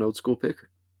tired of being old school picker.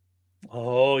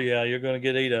 Oh yeah, you're gonna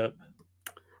get ate up.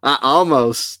 I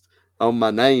almost on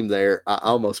my name there, I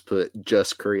almost put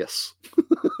just Chris.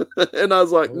 And I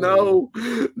was like, no,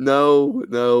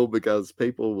 because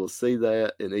people will see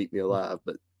that and eat me alive.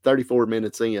 But 34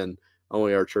 minutes in,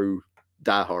 only our true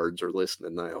diehards are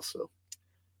listening now. So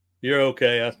you're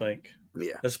okay, I think.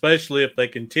 Yeah. Especially if they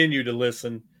continue to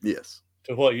listen. Yes.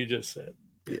 To what you just said.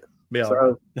 Yeah. Be all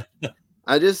right.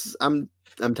 I'm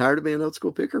tired of being an old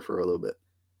school picker for a little bit.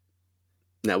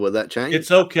 Now, will that change? It's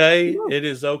okay. Yeah. It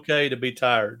is okay to be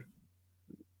tired.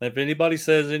 If anybody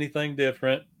says anything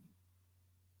different,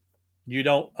 you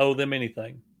don't owe them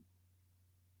anything.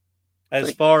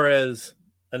 As far as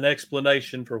an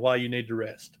explanation for why you need to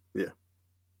rest. Yeah.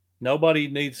 Nobody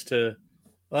needs to.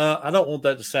 I don't want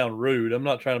that to sound rude. I'm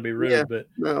not trying to be rude, Yeah. but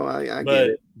No, I get but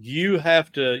it. you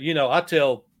have to.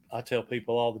 I tell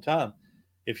people all the time,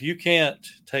 if you can't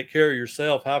take care of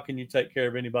yourself, how can you take care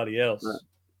of anybody else? Right.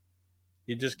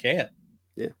 You just can't.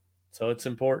 Yeah. So it's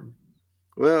important.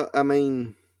 Well, I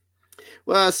mean,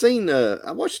 I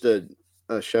watched a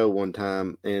show one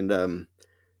time, and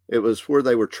it was where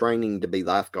they were training to be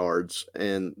lifeguards,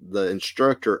 and the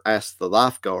instructor asked the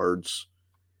lifeguards,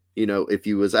 if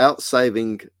you was out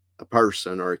saving a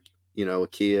person or, a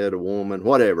kid, a woman,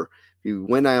 whatever, you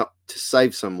went out to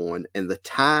save someone and the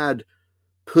tide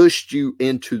pushed you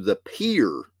into the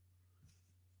pier,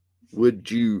 would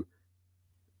you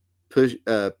put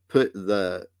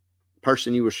the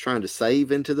person you was trying to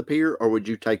save into the pier, or would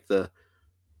you take the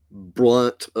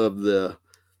brunt of the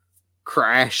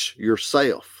crash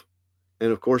yourself?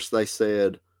 And of course they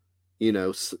said,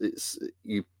 you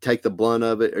take the blunt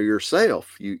of it or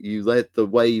yourself. You let the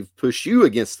wave push you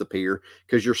against the pier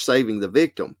because you're saving the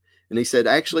victim. And he said,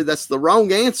 actually, that's the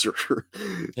wrong answer.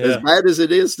 As bad as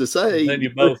it is to say, then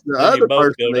you both the other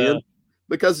person go down. in,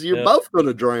 because you're both going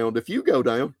to drown if you go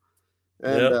down.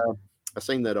 And I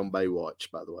seen that on Baywatch,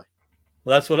 by the way.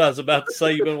 Well, that's what I was about to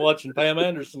say. You've been watching Pam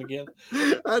Anderson again.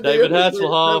 David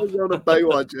Hasselhoff. That was on a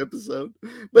Baywatch episode.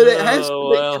 But it has to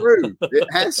be true. It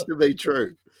has to be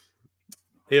true.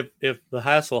 If the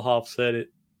Hasselhoff said it,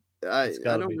 I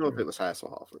don't know if it was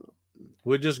Hasselhoff or not.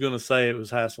 We're just going to say it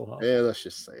was Hasselhoff. Yeah, let's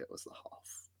just say it was the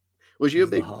Hoff. Was you a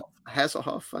big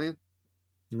Hasselhoff fan?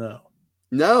 No.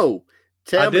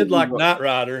 I did like Knight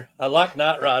Rider. I like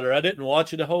Knight Rider. I didn't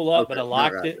watch it a whole lot, but I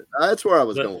liked it. That's where I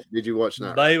was going. Did you watch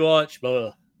Knight Rider?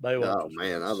 Baywatch. Oh,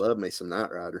 man. I love me some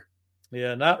Knight Rider.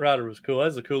 Yeah, Knight Rider was cool.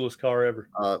 That's the coolest car ever.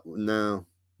 No.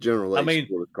 General Lee's the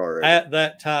coolest car ever. At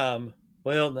that time,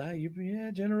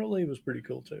 General Lee was pretty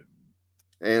cool too.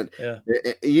 And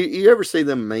you ever see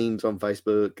them memes on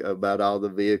Facebook about all the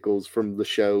vehicles from the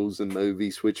shows and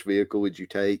movies? Which vehicle would you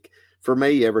take? For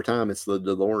me, every time it's the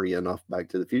DeLorean off Back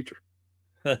to the Future.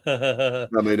 I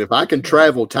mean, if I can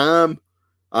travel time,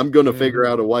 I'm going to figure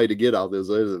out a way to get all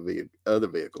those other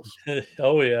vehicles.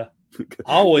 Oh yeah,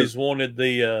 I always wanted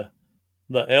the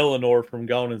Eleanor from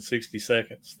Gone in 60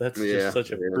 Seconds. That's just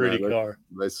such a pretty car.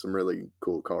 There's some really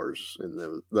cool cars in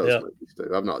those movies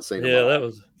too. I've not seen them. Yeah,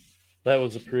 that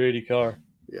was a pretty car.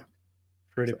 Yeah,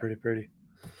 pretty.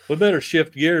 We better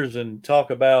shift gears and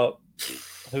talk about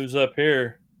who's up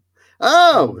here.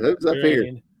 Oh, who's up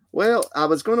here? Well, I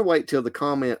was going to wait till the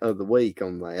comment of the week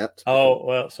on that. Oh,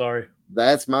 well, sorry.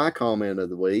 That's my comment of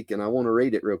the week, and I want to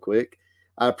read it real quick.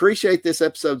 I appreciate this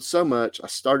episode so much. I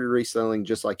started reselling,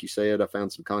 just like you said. I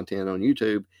found some content on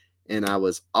YouTube, and I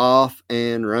was off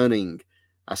and running.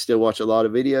 I still watch a lot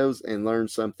of videos and learn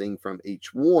something from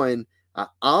each one. I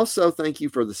also thank you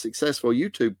for the successful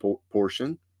YouTube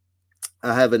portion.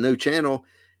 I have a new channel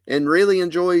and really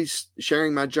enjoy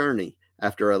sharing my journey.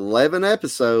 After 11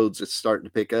 episodes, it's starting to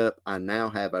pick up. I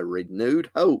now have a renewed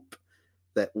hope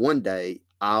that one day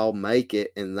I'll make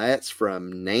it, and that's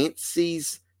from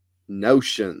Nancy's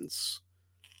Notions.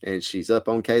 And she's up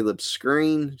on Caleb's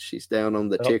screen. She's down on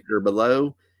the ticker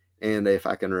below. And if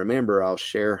I can remember, I'll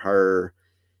share her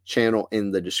channel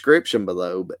in the description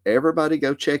below. But everybody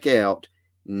go check out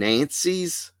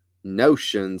Nancy's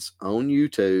Notions on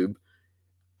YouTube.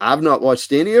 I've not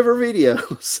watched any of her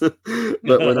videos,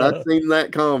 but when I seen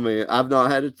that comment, I've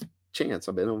not had a chance.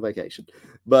 I've been on vacation.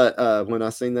 But when I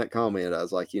seen that comment, I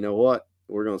was like, you know what?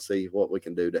 We're going to see what we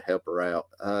can do to help her out.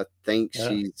 I think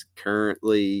she's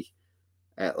currently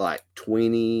at like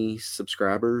 20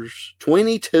 subscribers,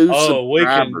 22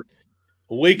 subscribers.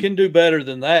 We can do better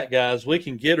than that, guys. We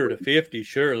can get her to 50,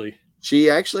 surely. She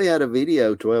actually had a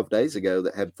video 12 days ago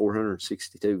that had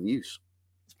 462 views.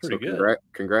 Pretty good.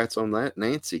 Congrats on that,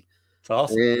 Nancy. It's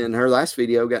awesome. And her last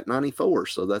video got 94,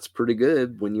 so that's pretty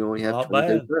good when you only have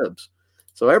 22 subs.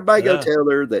 So everybody go tell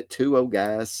her that 2 old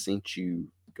guys sent you.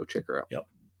 Go check her out. Yep.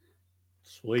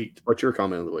 Sweet. What's your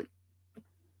comment of the week?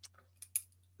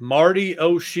 Marty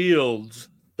O'Shields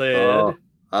said.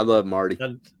 I love Marty.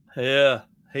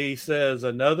 He says,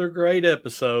 another great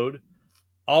episode.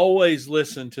 Always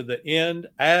listen to the end,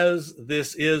 as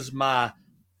this is my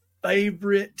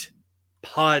favorite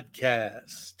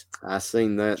podcast. I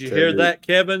seen that. Did you hear that,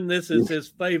 Kevin? This is his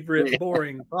favorite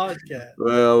boring podcast.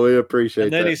 Well, we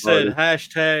appreciate that. And then he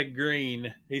said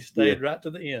 #green. He stayed right to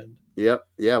the end. Yep.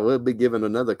 Yeah, we'll be giving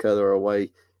another color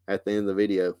away at the end of the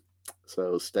video.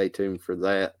 So stay tuned for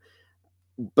that.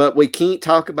 But we can't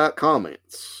talk about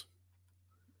comments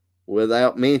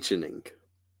without mentioning,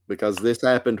 because this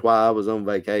happened while I was on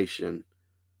vacation,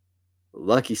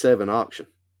 Lucky 7 auction.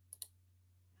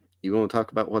 You want to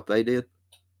talk about what they did?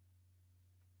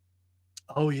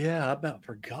 Oh yeah, I about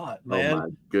forgot, Oh man. my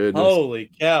goodness! Holy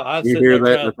cow! I was You sitting hear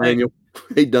there that, trying to think.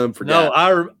 Nathaniel? He done No,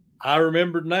 forgot. I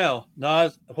remembered now.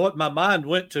 No, what my mind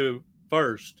went to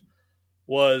first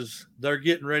was they're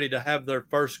getting ready to have their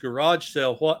first garage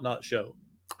sale whatnot show.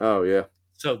 Oh yeah.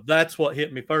 So that's what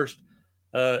hit me first.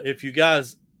 If you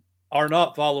guys are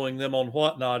not following them on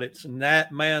whatnot, it's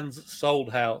Nat Man's Sold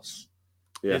House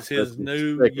Yeah, is that's his the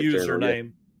new second channel. Yeah,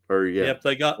 username. or yeah, Yep,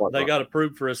 they whatnot. got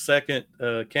approved for a second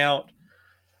account,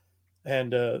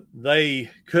 and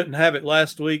they couldn't have it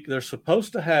last week. They're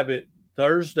supposed to have it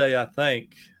Thursday, I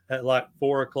think, at like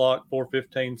 4:00,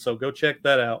 4:15. So go check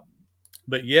that out.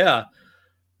 But yeah,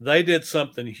 they did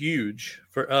something huge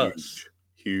for us.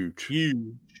 Huge.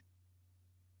 Huge,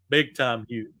 big time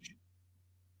huge.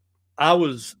 I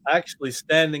was actually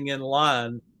standing in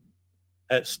line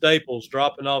at Staples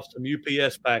dropping off some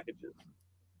UPS packages,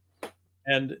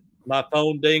 and my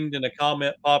phone dinged and a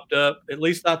comment popped up. At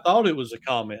least I thought it was a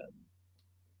comment.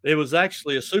 It was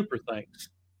actually a super thanks.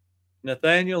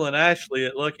 Nathaniel and Ashley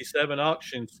at Lucky 7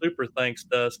 Auction super thanks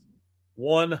us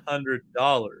 $100.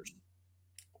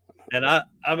 And I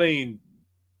mean,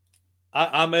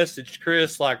 I messaged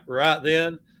Chris like right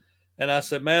then, and I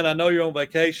said, "Man, I know you're on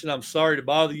vacation. I'm sorry to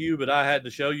bother you, but I had to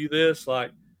show you this."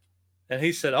 Like, and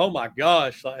he said, "Oh my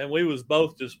gosh!" Like, and we was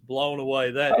both just blown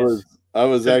away. That is I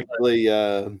was too much.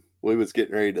 actually we was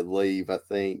getting ready to leave, I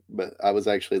think, but I was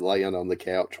actually laying on the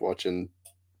couch watching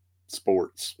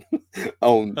sports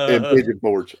on in Pigeon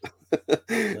Forge.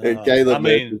 And I Caleb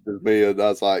mean, messages me and I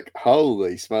was like,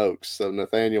 holy smokes. So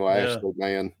Nathaniel yeah. Ashley,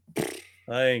 man.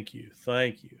 Thank you.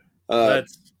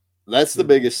 That's the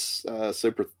biggest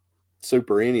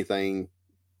super anything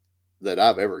that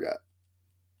I've ever got.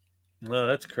 No,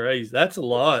 that's crazy. That's a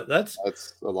lot. That's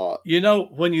a lot. You know,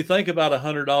 when you think about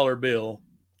 $100 bill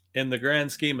in the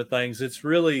grand scheme of things, it's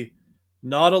really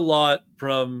not a lot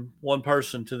from one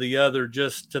person to the other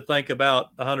just to think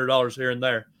about $100 here and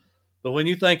there. But when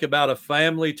you think about a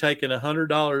family taking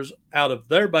 $100 out of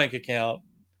their bank account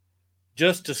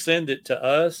just to send it to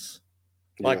us,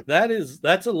 like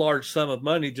that's a large sum of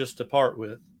money just to part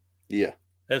with. Yeah.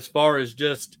 As far as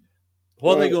just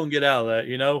what are they going to get out of that?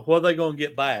 You know, what are they going to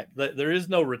get back? There is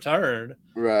no return,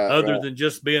 other than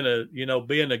just being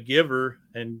a giver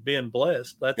and being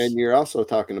blessed. And you're also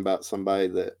talking about somebody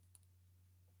that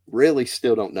really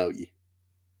still don't know you.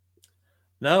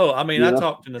 No, I mean, I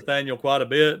talked to Nathaniel quite a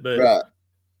bit,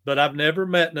 but I've never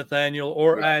met Nathaniel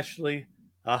or Ashley.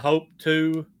 I hope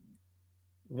to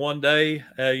one day.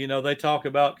 They talk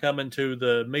about coming to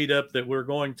the meetup that we're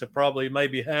going to probably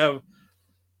maybe have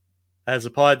as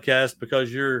a podcast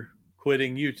because you're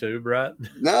quitting YouTube, right?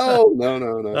 No.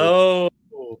 Oh,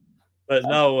 but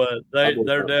no,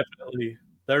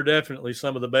 they're definitely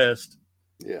some of the best.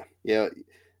 Yeah.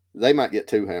 They might get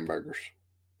 2 hamburgers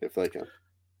if they come.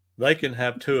 They can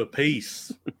have 2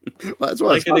 apiece. Well, that's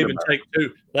what they can even take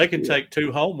 2. They can take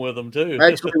 2 home with them too.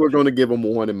 Actually, we're going to give them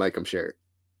 1 and make them share it.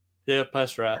 Yeah,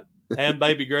 that's right. And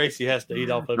baby Gracie has to eat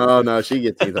off of it. Oh no, she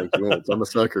gets anything she wants. I'm a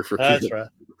sucker for kids. That's right.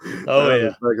 Oh I'm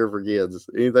a sucker for kids.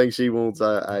 Anything she wants,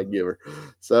 I give her.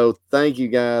 So thank you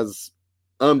guys.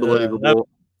 Unbelievable.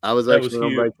 I was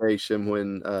actually on vacation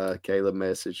when Caleb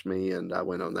messaged me, and I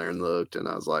went on there and looked, and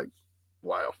I was like,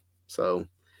 wow. So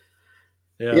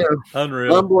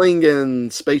unreal, humbling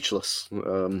and speechless.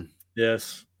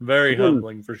 Yes, very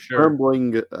humbling for sure.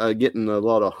 Humbling, getting a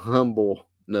lot of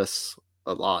humbleness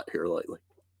a lot here lately.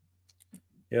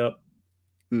 Yep.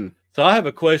 So I have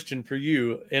a question for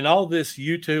you. In all this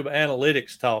YouTube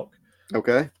analytics talk,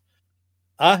 okay,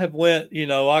 I have went,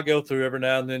 I go through every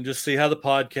now and then just see how the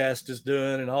podcast is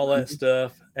doing and all that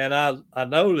stuff. And I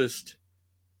noticed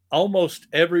almost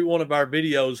every one of our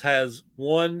videos has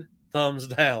 1 thumbs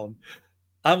down.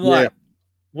 I'm like,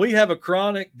 we have a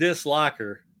chronic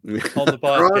disliker on the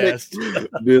podcast.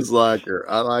 Disliker.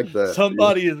 I like that.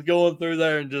 Somebody is going through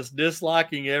there and just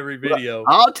disliking every video.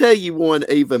 I'll tell you one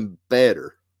even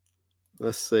better.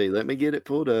 Let's see. Let me get it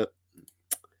pulled up.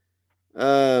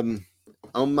 On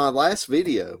my last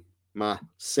video, my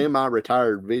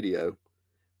semi-retired video,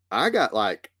 I got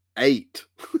like 8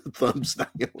 thumbs down.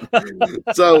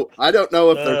 So I don't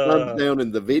know if they're thumbs down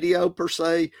in the video per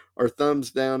se or thumbs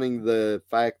downing the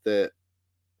fact that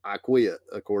I quit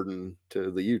according to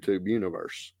the YouTube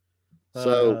universe.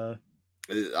 So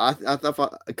I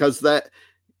thought, because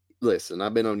listen,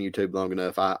 I've been on YouTube long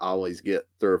enough. I always get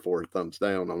 3 or 4 thumbs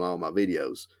down on all my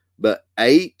videos, but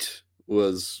 8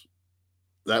 was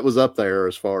up there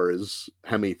as far as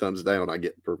how many thumbs down I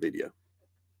get per video.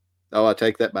 Oh, I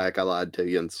take that back. I lied to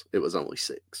you. And it was only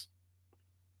 6.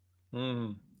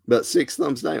 But 6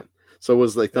 thumbs down. So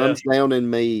was they thumbs downing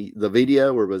me the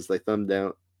video, or was they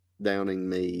downing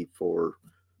me for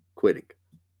quitting?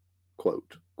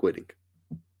 Quote, quitting.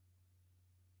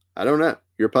 I don't know.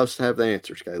 You're supposed to have the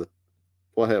answers, Caleb.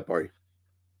 What help are you?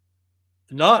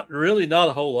 Not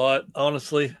a whole lot,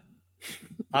 honestly.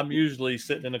 I'm usually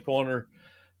sitting in a corner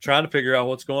trying to figure out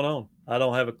what's going on. I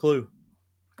don't have a clue.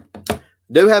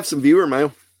 Do have some viewer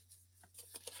mail.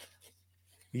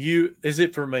 Is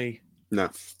it for me? No.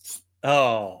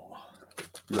 Oh.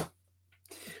 No.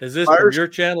 Is this from your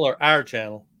channel or our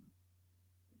channel?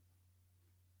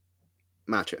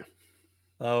 My channel.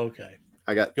 Okay.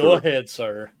 Go ahead,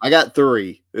 sir. I got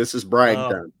 3. This is brag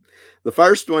time. The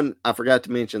first one I forgot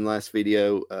to mention last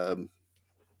video. But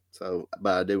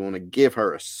I do want to give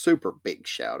her a super big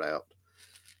shout out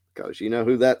because you know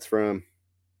who that's from.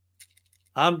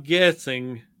 I'm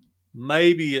guessing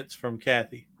maybe it's from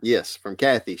Kathy. Yes, from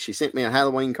Kathy. She sent me a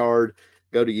Halloween card.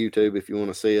 Go to YouTube if you want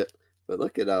to see it. But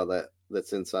look at all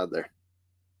that's inside there.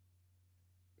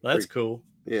 That's cool.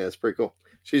 Yeah, it's pretty cool.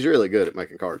 She's really good at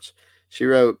making cards. She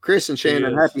wrote, Chris and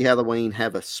Shannon, happy Halloween.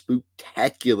 Have a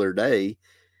spooktacular day.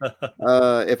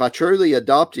 If I truly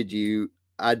adopted you,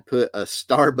 I'd put a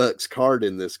Starbucks card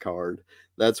in this card.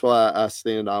 That's why I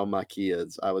send all my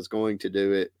kids. I was going to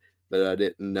do it, but I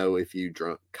didn't know if you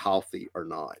drank coffee or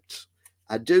not.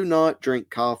 I do not drink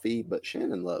coffee, but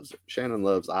Shannon loves it. Shannon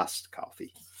loves iced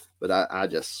coffee, but I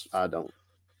don't.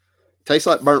 Tastes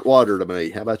like burnt water to me.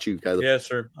 How about you, Caleb? Yes,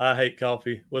 sir. I hate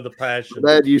coffee with a passion.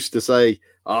 My dad used to say,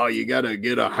 "Oh, you got to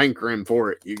get a hankering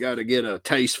for it. You got to get a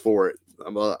taste for it." I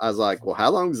was like, "Well,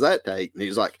 how long does that take?" And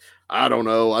he's like, "I don't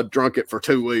know. I drunk it for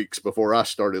 2 weeks before I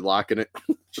started liking it."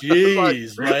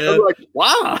 Jeez, man! I was like,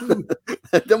 "Why?"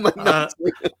 That don't make no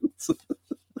sense.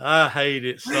 I hate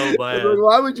it so bad. Like,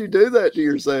 why would you do that to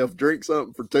yourself? Drink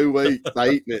something for 2 weeks,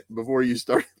 eating it before you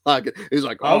start liking it. He's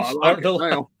like, "Oh, I like it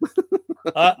now."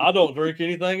 I don't drink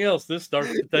anything else. This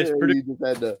starts to taste pretty.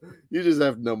 You just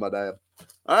have to know my dad.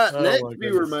 All right, next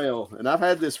viewer mail, and I've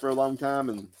had this for a long time,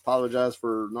 and apologize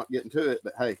for not getting to it.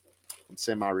 But hey, I'm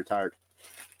semi-retired.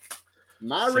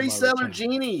 My reseller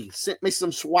Jeannie sent me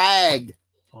some swag.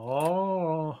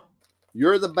 Oh,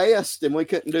 you're the best, and we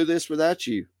couldn't do this without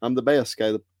you. I'm the best,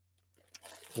 Caleb.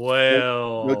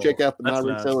 Well, go check out the My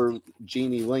Reseller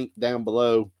Jeannie link down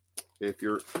below if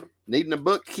you're needing a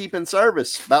bookkeeping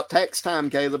service. About tax time,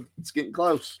 Caleb. It's getting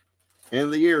close. End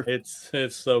of the year. It's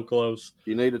so close.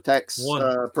 You need a tax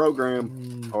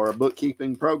program or a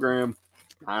bookkeeping program.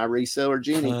 My Reseller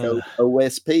Jeannie code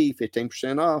OSP,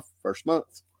 15% off first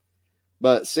month.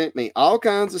 But sent me all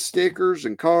kinds of stickers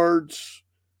and cards.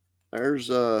 There's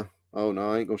oh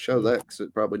no, I ain't gonna show that because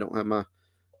it probably don't have my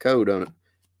code on it.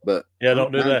 But yeah,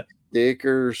 don't do that.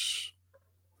 Stickers,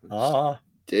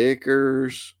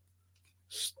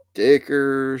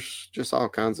 stickers, just all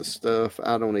kinds of stuff.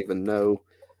 I don't even know.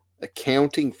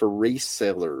 Accounting for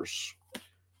resellers.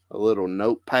 A little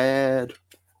notepad.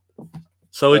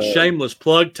 So it's shameless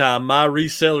plug time. My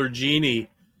Reseller Jeannie,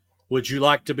 would you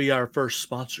like to be our first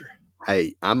sponsor?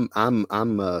 Hey, I'm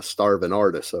a starving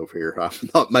artist over here. I'm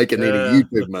not making any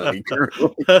YouTube money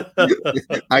currently.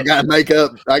 I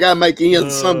gotta make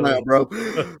ends somehow, bro.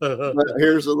 But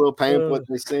here's a little pamphlet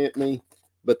they sent me.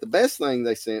 But the best thing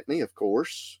they sent me, of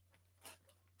course,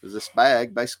 is this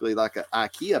bag, basically like an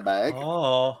IKEA bag.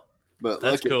 Oh, but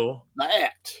that's cool.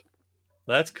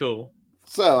 That's cool.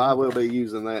 So I will be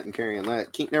using that and carrying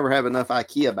that. Can't never have enough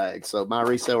IKEA bags. So My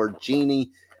Reseller Jeannie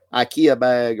IKEA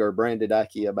bag or branded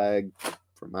IKEA bag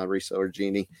for My Reseller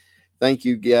Jeannie. Thank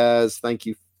you, guys. Thank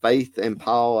you, Faith and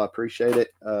Paul. I appreciate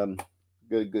it.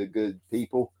 Good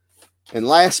people. And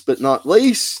last but not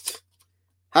least,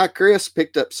 hi, Chris.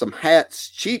 Picked up some hats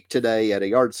cheap today at a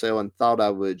yard sale and thought I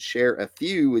would share a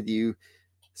few with you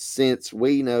since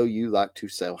we know you like to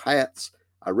sell hats.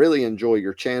 I really enjoy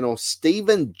your channel.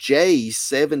 Stephen J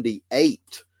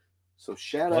 78. So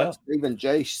shout out Stephen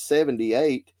J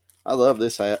 78. I love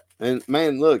this hat. And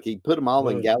man, look, he put them all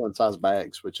in gallon size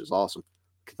bags, which is awesome.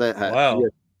 Look at that hat. Wow.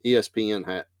 ESPN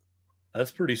hat.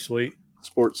 That's pretty sweet.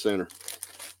 Sports Center.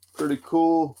 Pretty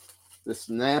cool. This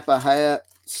Napa hat,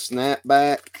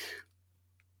 snapback.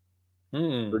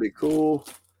 Pretty cool.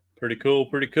 Pretty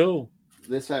cool.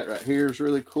 This hat right here is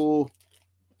really cool.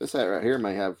 This hat right here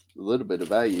may have a little bit of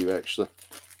value, actually.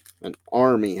 An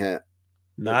Army hat.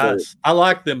 Nice. I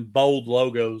like them bold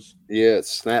logos. Yeah,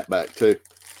 it's snapback too.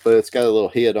 But it's got a little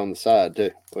head on the side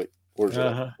too. Wait, where's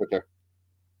that? Right there.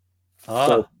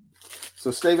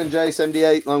 So Stephen J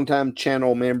 78, longtime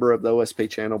channel member of the OSP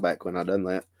channel back when I done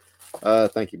that.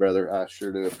 Thank you, brother. I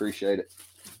sure do appreciate it.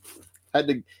 Had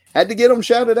to get them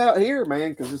shouted out here,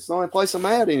 man, because it's the only place I'm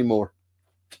at anymore.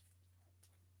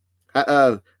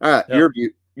 All right, Yep.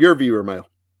 your viewer mail.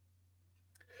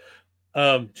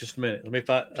 Just a minute. Let me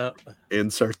find.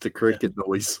 Insert the cricket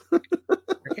noise.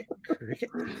 Cricket.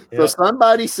 So Yep.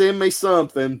 somebody send me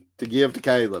something to give to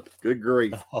Caleb. Good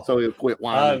grief. So he'll quit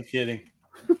whining. I'm kidding.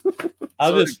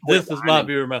 This is my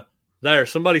viewer mail. There,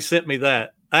 somebody sent me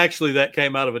that. Actually, that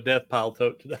came out of a death pile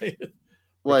tote today.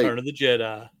 Return of the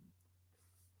Jedi.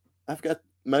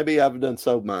 Maybe I've done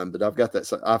sold mine, but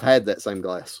I've had that same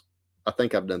glass. I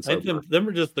think I've done sold mine. Them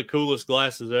are just the coolest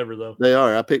glasses ever, though. They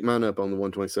are. I picked mine up on the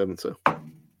 127. So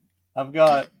I've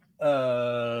got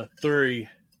 3.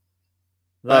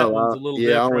 That one's a little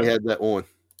different. I only had that one.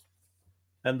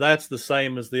 And that's the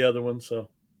same as the other one. So,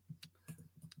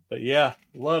 but yeah,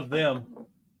 love them.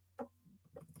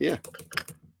 Yeah.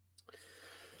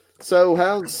 So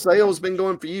how's sales been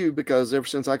going for you? Because ever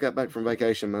since I got back from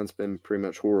vacation, mine's been pretty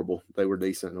much horrible. They were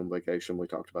decent on vacation. We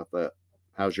talked about that.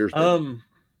 How's yours been?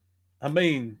 I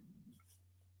mean,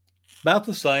 about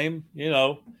the same,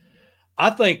 I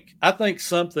think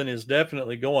something is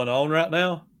definitely going on right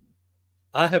now.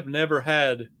 I have never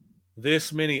had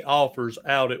this many offers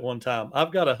out at one time.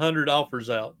 I've got 100 offers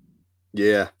out.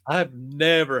 Yeah. I have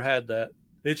never had that.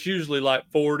 It's usually like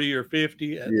 40 or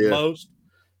 50 at most.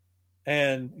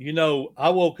 And, I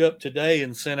woke up today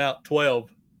and sent out 12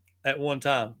 at one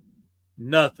time.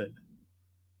 Nothing.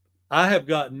 I have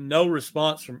gotten no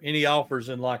response from any offers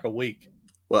in like a week.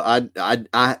 Well,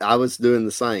 I was doing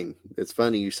the same. It's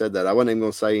funny you said that. I wasn't even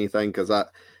going to say anything because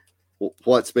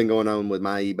what's been going on with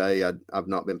my eBay, I've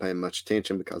not been paying much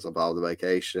attention because of all the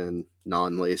vacation,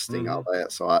 non-listing, all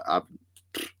that. So I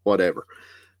whatever.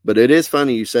 But it is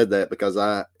funny you said that because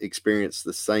I experienced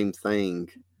the same thing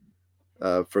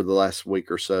for the last week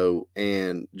or so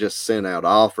and just sent out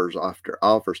offers after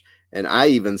offers. And I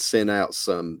even sent out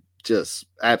some just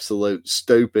absolute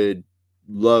stupid,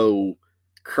 low,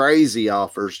 crazy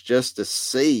offers just to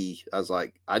see. I was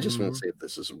like, I just want to see if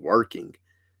this is working.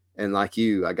 And like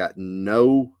you, I got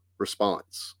no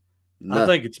response. Nothing. I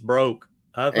think it's broke.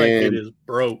 I think it is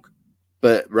broke.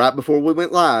 But right before we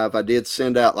went live, I did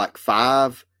send out like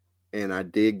 5 and I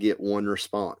did get 1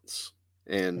 response.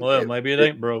 And maybe it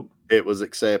ain't broke. It was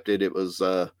accepted. It was,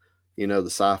 the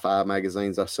sci-fi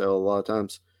magazines I sell a lot of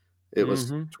times. It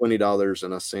was $20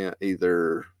 and I sent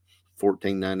either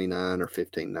 $14.99 or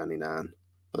 $15.99.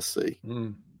 Let's see.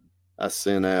 I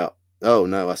sent out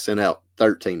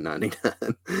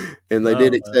 $13.99 and they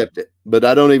did accept it, but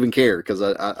I don't even care because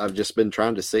I've just been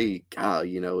trying to see, God,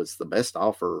 it's the best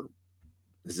offer.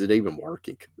 Is it even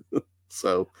working?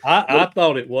 So I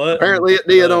thought it was. Apparently it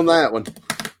did on that one,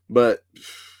 but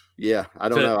yeah, I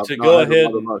don't know. To go ahead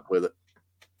and luck with it.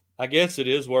 I guess it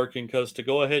is working because to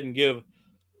go ahead and give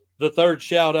the third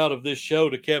shout out of this show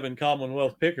to Kevin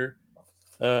Commonwealth Picker.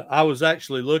 I was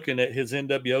actually looking at his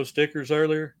NWO stickers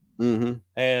earlier,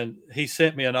 and he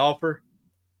sent me an offer.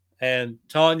 And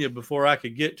Tanya, before I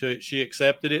could get to it, she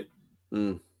accepted it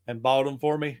and bought them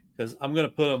for me because I'm going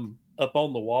to put them up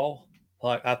on the wall,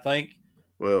 like I think,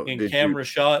 in camera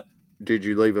shot. Did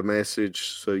you leave a message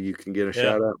so you can get a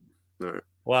shout out? All right.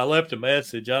 Well, I left a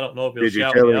message. I don't know if he'll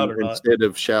shout me out or not. Instead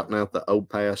of shouting out the old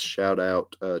pass, shout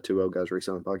out to Old Guys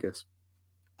Reselling Podcast?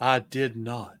 I did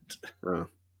not. Oh.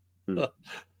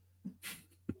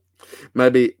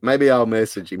 Maybe I'll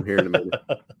message him here in a minute.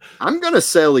 I'm going to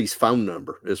sell his phone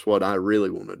number is what I really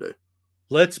want to do.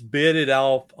 Let's bid it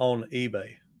off on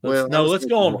eBay. Let's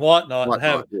go on Whatnot and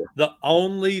have the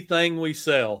only thing we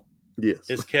sell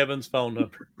is Kevin's phone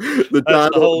number.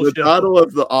 The title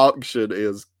of the auction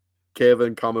is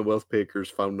Kevin Commonwealth Picker's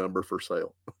phone number for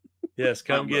sale. Yes,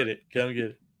 come get it. Come get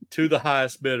it. To the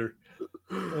highest bidder.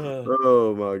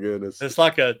 Oh, my goodness. It's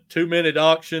like a 2-minute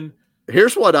auction.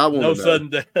 Here's what I want to know. No sudden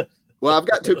death. Well, I've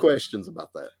got 2 questions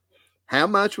about that. How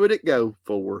much would it go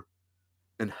for,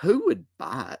 and who would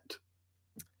buy it?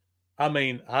 I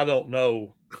mean, I don't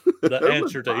know the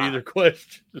answer to either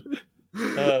question.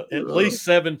 At least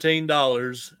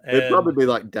 $17. It'd probably be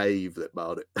like Dave that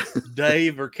bought it.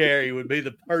 Dave or Carrie would be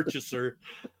the purchaser.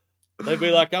 They'd be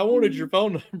like, I wanted your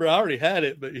phone number. I already had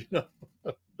it, but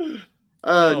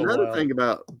Another thing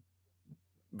about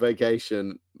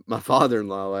vacation, my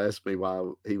father-in-law asked me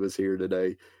while he was here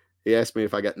today. He asked me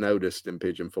if I got noticed in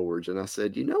Pigeon Forge, and I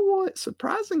said, you know what?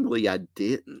 Surprisingly, I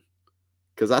didn't,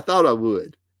 because I thought I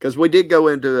would. Because we did go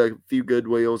into a few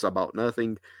Goodwills. I bought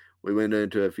nothing. We went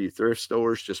into a few thrift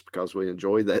stores just because we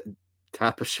enjoy that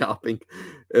type of shopping.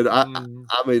 And I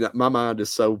mean, my mind is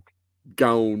so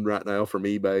gone right now from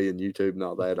eBay and YouTube and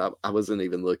all that. I wasn't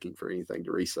even looking for anything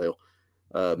to resell.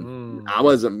 I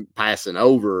wasn't passing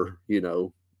over,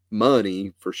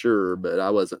 money for sure, but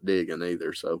I wasn't digging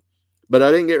either. So, but I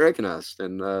didn't get recognized,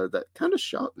 and that kind of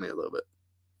shocked me a little bit.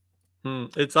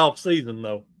 It's off season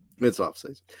though. It's off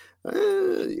season.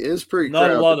 It's pretty Not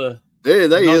crowded. a lot of. Yeah,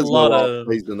 there not is a lot no of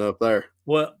off season up there.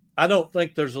 Well, I don't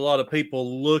think there's a lot of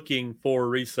people looking for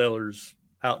resellers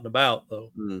out and about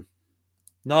though.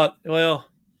 Not well.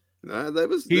 That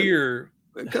was here.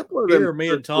 A couple of here, them. me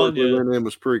and Tanya went in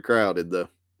was pretty crowded though.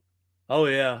 Oh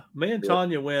yeah, me and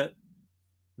Tanya went.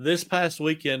 This past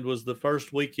weekend was the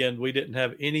first weekend we didn't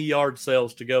have any yard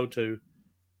sales to go to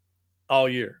all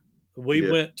year. We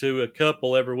went to a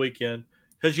couple every weekend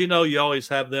because you always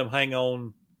have them hang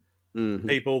on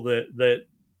people that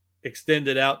extend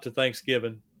it out to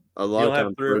Thanksgiving. A lot of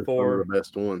times 3 or 4 of the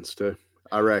best ones too.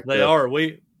 I reckon they are.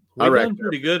 We've done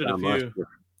pretty good at a few.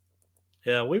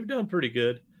 Yeah, we've done pretty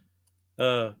good.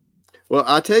 Well,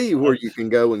 I tell you where you can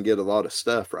go and get a lot of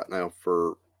stuff right now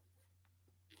for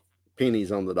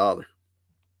pennies on the dollar.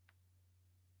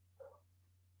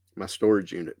 My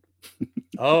storage unit.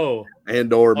 Oh.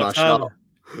 And/or my shop.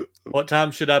 What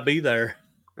time should I be there?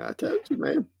 I told you,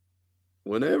 man.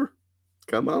 Whenever.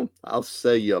 Come on. I'll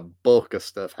sell you a bulk of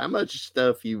stuff. How much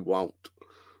stuff you want?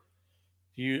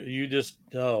 You just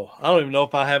I don't even know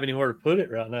if I have anywhere to put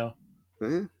it right now.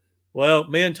 Yeah. Well,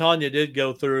 me and Tanya did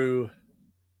go through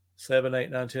 7, 8,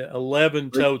 9, 10,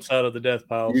 11 totes out of the death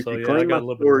pile. You so yeah, clean I got a my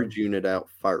little storage unit out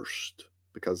first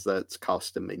because that's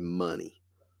costing me money.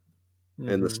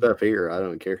 And the stuff here, I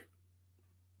don't care.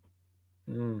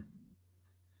 You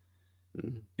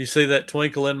see that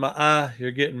twinkle in my eye?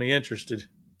 You're getting me interested.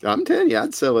 I'm telling you,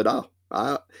 I'd sell it all.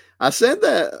 I said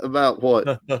that about 5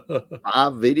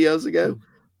 videos ago.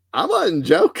 I wasn't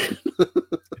joking.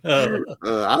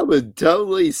 I would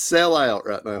totally sell out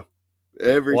right now.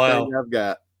 Everything I've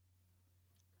got.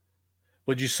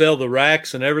 Would you sell the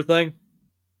racks and everything?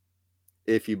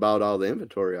 If you bought all the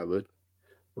inventory, I would.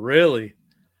 Really?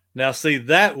 Now, see,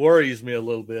 that worries me a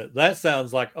little bit. That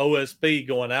sounds like OSP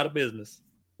going out of business.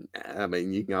 I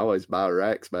mean, you can always buy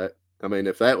racks back. I mean,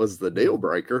 if that was the deal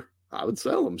breaker, I would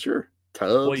sell them, sure.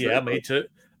 Tubs. Well, yeah, me too.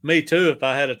 Me too. If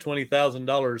I had a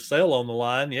 $20,000 sale on the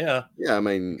line, yeah. Yeah, I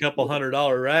mean, a couple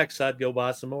 $100 racks, I'd go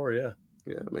buy some more, yeah.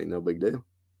 Yeah, I mean, no big deal.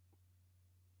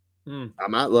 I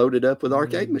might load it up with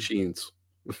arcade machines.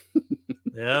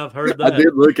 Yeah, I've heard that. I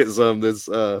did look at some.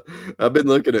 I've been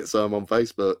looking at some on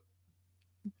Facebook.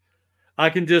 I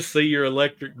can just see your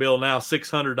electric bill now,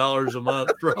 $600 a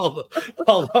month for all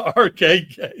the arcade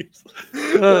games.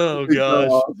 Oh gosh,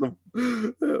 so awesome.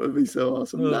 That would be so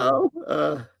awesome. No,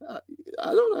 I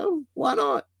don't know. Why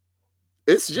not?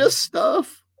 It's just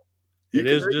stuff. It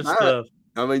is just stuff.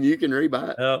 I mean, you can rebuy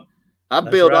it. Yep. I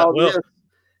built all this.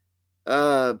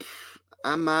 I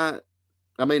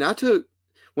took,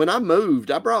 when I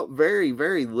moved, I brought very,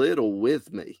 very little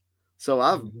with me. So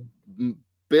I've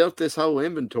built this whole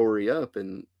inventory up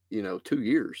in, 2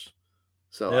 years.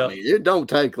 So, I mean, it don't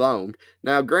take long.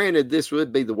 Now, granted, this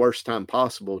would be the worst time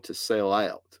possible to sell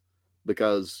out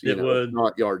because, it's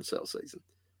not yard sale season.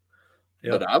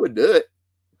 Yep. But I would do it.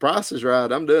 Price is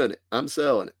right. I'm doing it. I'm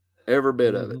selling it. Every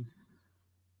bit of it.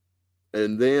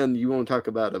 And then you want to talk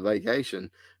about a vacation.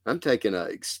 I'm taking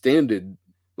an extended,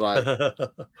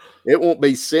 it won't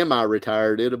be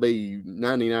semi-retired. It'll be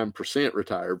 99%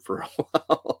 retired for a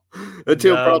while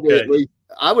until at least,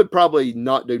 I would probably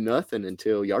not do nothing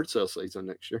until yard sale season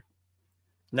next year.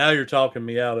 Now you're talking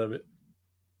me out of it.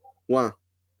 Why?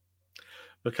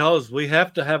 Because we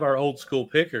have to have our old school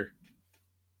picker.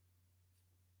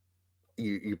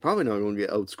 You're probably not going to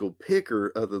get old school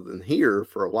picker other than here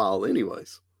for a while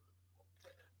anyways.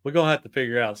 We're going to have to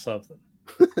figure out something.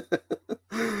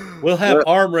 We'll have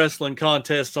arm wrestling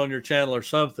contests on your channel or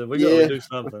something. We got to do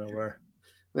something over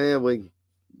there. Man,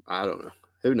 I don't know.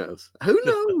 Who knows? Who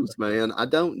knows, man? I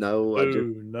don't know.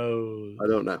 Who knows? I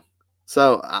don't know.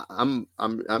 So I'm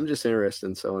just interested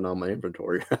in selling all my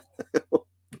inventory. To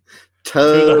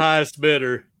the highest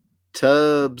bidder.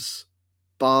 Tubs,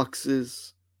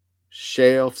 boxes,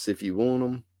 shelves if you want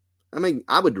them. I mean,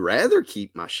 I would rather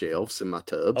keep my shelves and my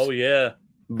tubs. Oh yeah.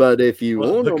 But if you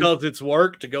want them, because it's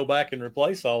work to go back and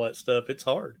replace all that stuff, it's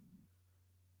hard.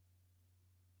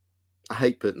 I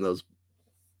hate putting those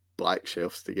black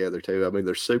shelves together too. I mean,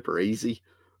 they're super easy,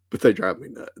 but they drive me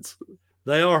nuts.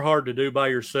 They are hard to do by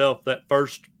yourself. That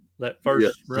first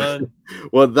run.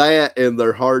 Well, that and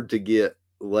they're hard to get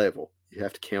level. You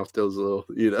have to count those little,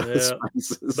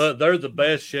 spaces. But they're the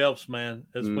best shelves, man.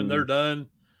 It's when they're done.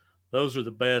 Those are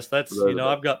the best. That's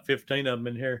I've got 15 of them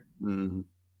in here.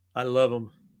 I love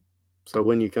them. So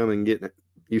when you come and get it,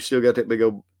 you still got that big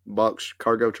old box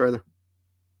cargo trailer?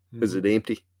 Is it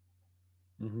empty?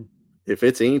 If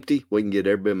it's empty, we can get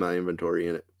every bit of my inventory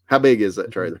in it. How big is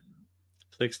that trailer?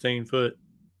 16 foot.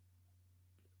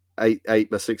 8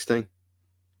 by 16.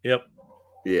 Yep.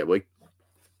 Yeah,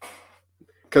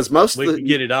 because most We of could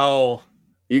get it all.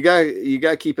 you got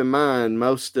to keep in mind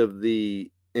most of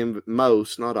the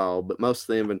not all, but most of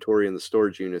the inventory in the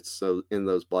storage units so in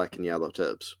those black and yellow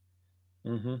tubs.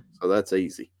 Mm-hmm. So that's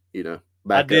easy, you know.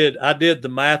 I did the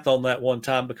math on that one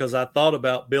time because I thought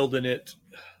about building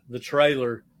the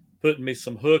trailer, putting me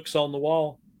some hooks on the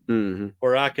wall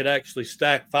where I could actually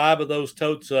stack 5 of those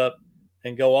totes up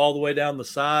and go all the way down the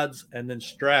sides and then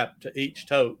strap to each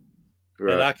tote.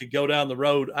 Right. And I could go down the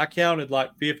road. I counted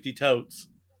like 50 totes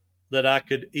that I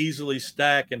could easily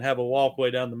stack and have a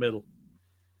walkway down the middle.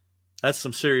 That's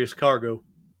some serious cargo.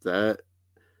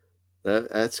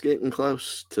 That's getting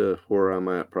close to where I'm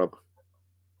at, probably.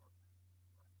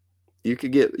 You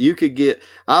could get,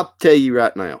 I'll tell you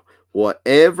right now,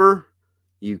 whatever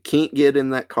you can't get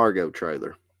in that cargo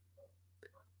trailer,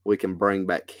 we can bring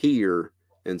back here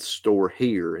and store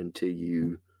here until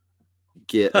you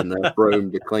get enough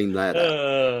room to clean that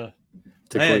out.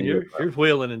 Man, you're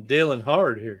wheeling and dealing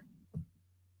hard here.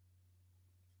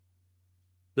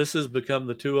 This has become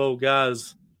the Two Old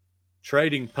Guys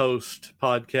Trading Post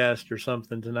podcast or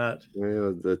something tonight.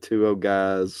 Well, the Two Old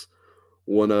Guys,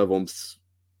 one of them's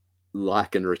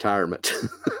liking retirement.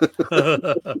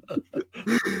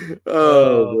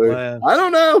 Oh man. I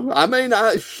don't know.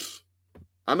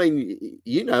 I mean,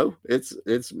 you know, it's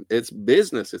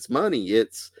business, it's money.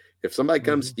 It's if somebody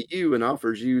comes to you and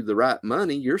offers you the right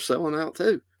money, you're selling out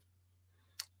too.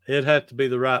 It'd have to be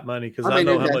the right money because I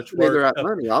know how much work. The right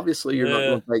money. Obviously, you're not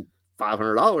going to pay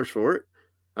 $500 for it.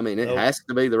 I mean, it has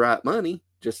to be the right money,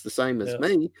 just the same as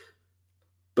me.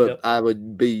 But I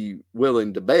would be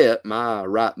willing to bet my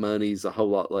right money is a whole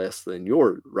lot less than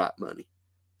your right money.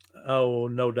 Oh,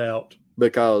 no doubt.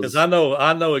 Because I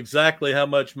know exactly how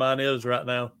much mine is right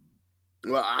now.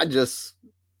 Well,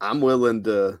 I'm willing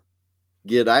to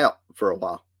get out for a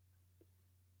while.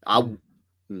 I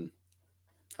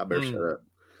better shut up.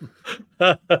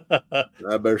 I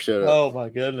better shut up. Oh my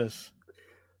goodness.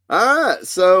 All right.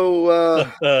 So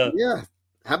yeah.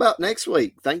 How about next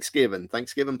week? Thanksgiving.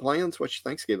 Thanksgiving plans? What's your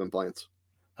Thanksgiving plans?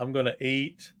 I'm gonna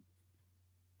eat,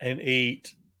 and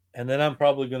then I'm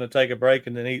probably gonna take a break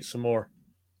and then eat some more.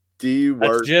 Do you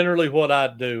work? That's generally what I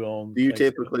do on. Do you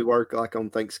typically work like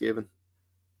on Thanksgiving?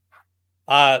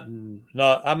 I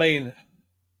mean,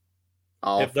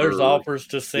 if there's offers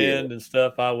to send and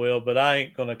stuff, I will. But I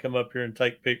ain't gonna come up here and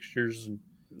take pictures and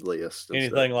list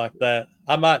anything like that.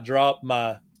 I might drop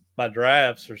my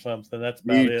drafts or something. That's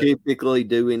about it. Do you typically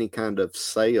do any kind of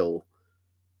sale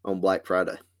on Black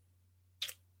Friday?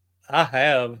 I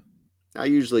have. I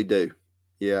usually do.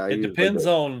 Yeah. It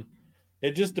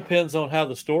just depends on how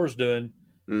the store's doing.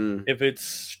 If it's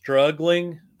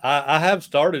struggling, I have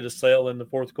started a sale in the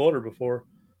fourth quarter before.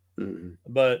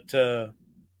 But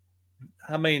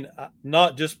I mean,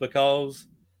 not just because,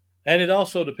 and it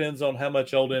also depends on how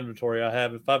much old inventory I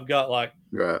have. If I've got like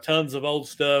tons of old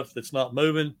stuff that's not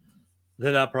moving,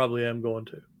 then I probably am going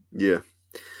to. Yeah.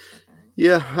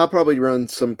 I'll probably run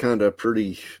some kind of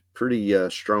pretty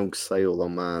strong sale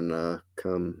on mine.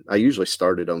 I usually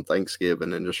start it on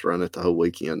Thanksgiving and just run it the whole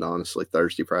weekend, honestly,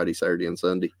 Thursday, Friday, Saturday, and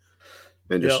Sunday,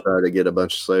 and just try to get a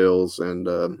bunch of sales. And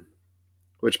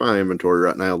which my inventory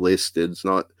right now listed is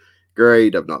not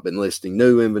great. I've not been listing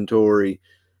new inventory,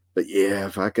 but yeah,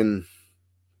 if I can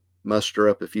muster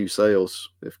up a few sales,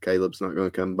 if Caleb's not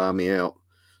going to come buy me out,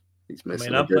 he's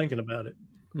missing. I'm thinking about it.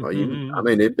 Well, I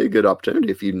mean, it'd be a good opportunity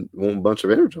if you want a bunch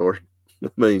of inventory. I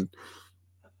mean,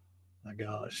 my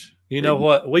gosh, you know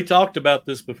what? We talked about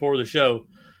this before the show.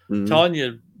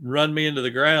 Tanya run me into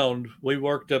the ground. We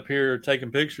worked up here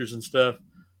taking pictures and stuff.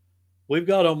 We've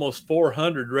got almost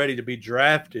 400 ready to be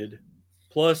drafted,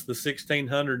 plus the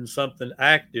 1,600 and something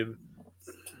active,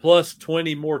 plus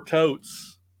 20 more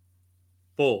totes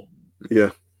full. Yeah.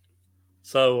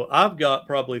 So I've got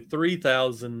probably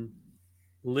 3,000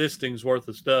 listings worth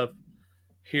of stuff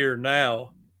here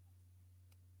now.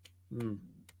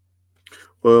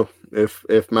 Well,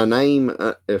 if my name,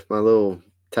 if my little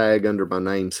tag under my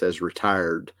name says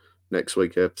retired next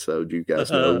week's episode, you guys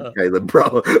know Caleb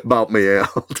bought me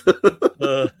out.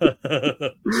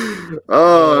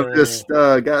 I've just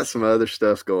got some other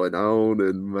stuff going on,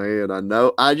 and man,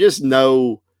 I just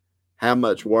know how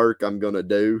much work I'm going to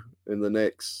do in the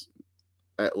next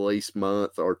at least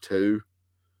month or two,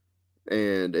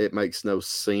 and it makes no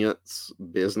sense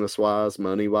business-wise,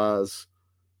 money-wise,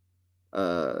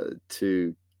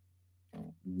 to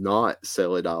not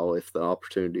sell it all if the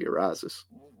opportunity arises.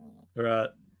 Right.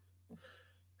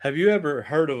 Have you ever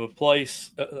heard of a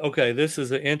place? Okay, this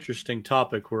is an interesting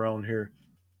topic we're on here.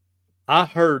 I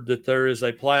heard that there is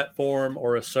a platform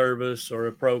or a service or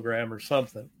a program or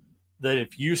something that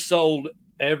if you sold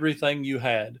everything you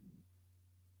had,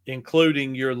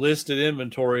 including your listed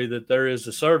inventory, that there is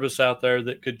a service out there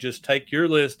that could just take your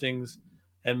listings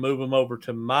and move them over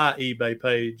to my eBay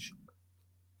page,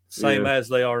 same Yeah. as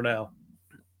they are now.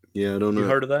 Yeah, I don't You know.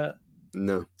 heard of that?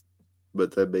 No,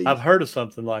 but I've heard of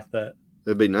something like that.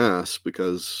 that'd be nice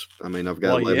because I mean I've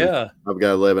got Well, yeah, I've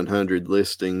got 1,100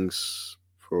 listings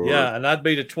for. yeah, and I'd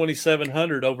be to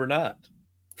 2,700 overnight.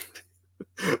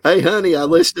 Hey, honey, I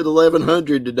listed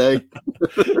 1,100 today.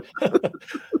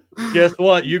 Guess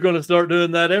what? You're going to start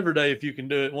doing that every day if you can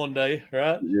do it one day,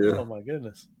 right? Yeah. Oh my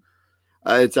goodness.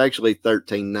 It's actually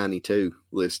 1,392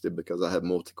 listed because I have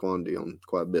multi quantity on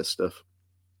quite a bit of stuff.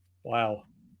 Wow.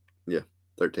 Yeah,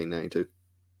 1,392.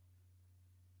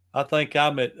 I think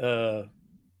I'm at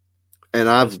and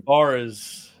as far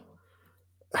as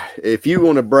if you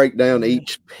want to break down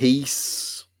each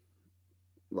piece,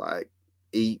 like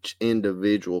each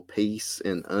individual piece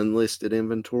in unlisted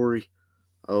inventory,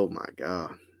 oh my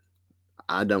God.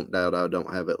 I don't doubt I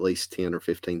don't have at least 10 or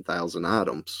 15,000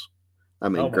 items. I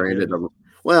mean, granted,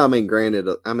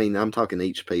 I'm talking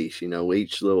each piece,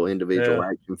 each little individual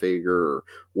action figure or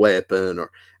weapon, or,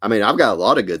 I mean, I've got a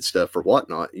lot of good stuff for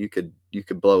Whatnot. You could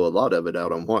blow a lot of it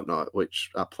out on Whatnot, which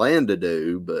I plan to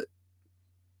do, but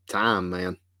time,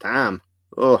 man, time.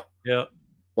 Oh, yeah.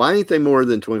 Why ain't they more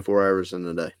than 24 hours in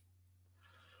a day?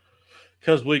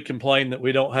 Because we complain that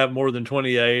we don't have more than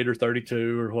 28 or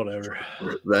 32 or whatever.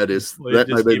 That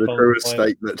may be the truest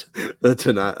statement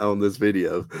tonight on this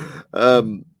video.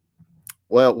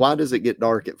 Well, why does it get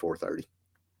dark at 4:30?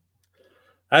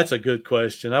 That's a good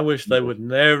question. I wish they would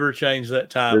never change that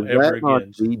time ever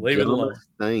again. Leave it alone.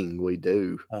 Thing we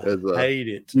do as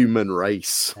a human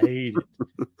race. Hate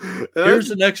it. Here's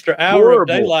an extra hour of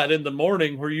daylight in the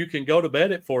morning where you can go to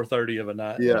bed at 4:30 of a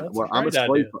night. Yeah, well,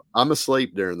 I'm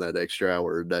asleep during that extra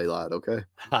hour of daylight. Okay.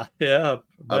 Yeah.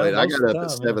 I mean, I got up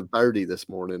at 7:30 this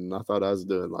morning, and I thought I was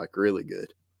doing like really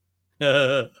good.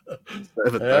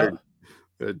 7:30.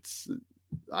 Yeah.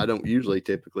 I don't usually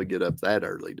typically get up that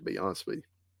early, to be honest with you.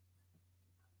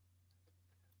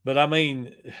 But I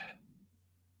mean,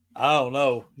 I don't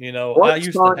know. What's I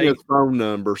used to hate his phone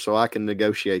number so I can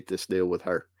negotiate this deal with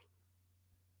her.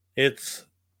 It's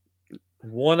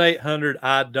 1-800.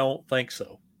 I don't think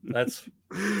so. That's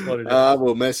what it is. I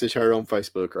will message her on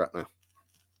Facebook right now.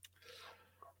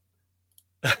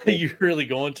 You're really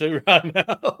going to right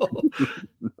now? No.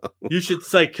 You should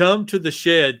say, "Come to the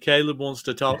shed. Caleb wants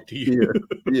to talk to you."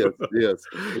 Yes.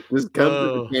 Just come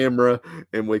to the camera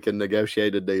and we can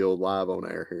negotiate a deal live on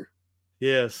air here.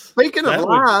 Yes. Speaking of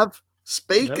live,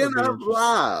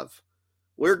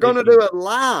 we're going to do it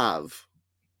live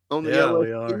on the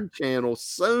OSP channel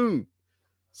soon.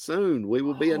 Soon. We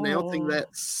will be announcing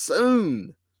that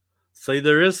soon. See,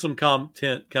 there is some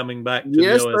content coming back to the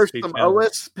OSP there's some channel.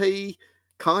 OSP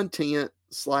content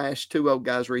 / 2 Old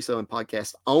Guys Reselling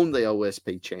podcast on the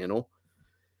OSP channel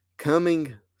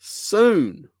coming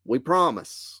soon. We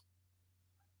promise.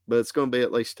 But it's going to be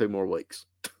at least 2 more weeks.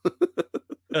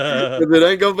 It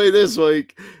ain't going to be this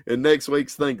week, and next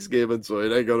week's Thanksgiving, so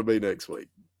it ain't going to be next week.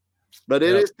 But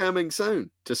it is coming soon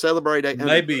to celebrate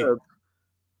 800.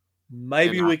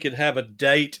 Maybe we could have a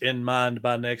date in mind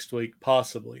by next week,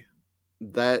 possibly.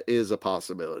 That is a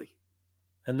possibility.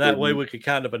 And that way we could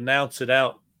kind of announce it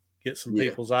out, get some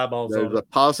people's eyeballs on it. There's a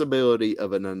possibility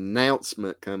of an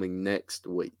announcement coming next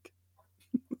week.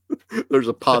 There's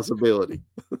a possibility.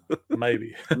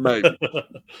 Maybe.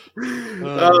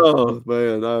 Oh,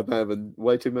 man, I'm having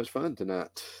way too much fun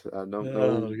tonight. I don't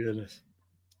know. Oh, goodness.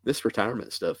 This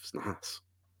retirement stuff is nice.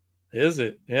 Is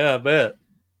it? Yeah, I bet.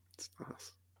 It's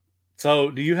nice.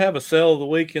 So, do you have a sale of the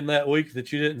week in that week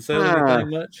that you didn't sell anything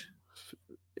much?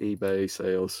 eBay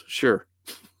sales. Sure.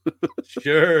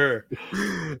 Sure.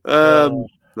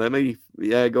 Let me,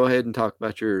 go ahead and talk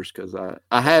about yours because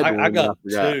I had one. I got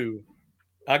two.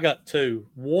 I got two.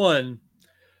 One,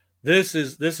 this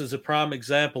is a prime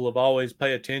example of always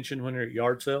pay attention when you're at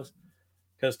yard sales,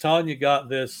 because Tanya got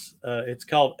this. It's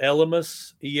called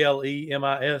Elemis,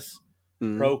 ELEMIS,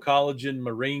 Pro Collagen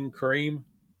Marine Cream.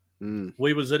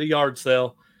 We was at a yard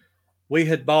sale. We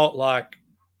had bought like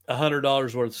 $100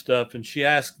 worth of stuff, and she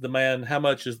asked the man, "How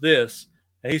much is this?"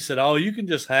 And he said, "Oh, you can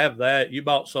just have that. You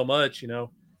bought so much, And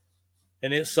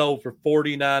it sold for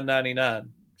 $49.99.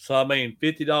 So I mean,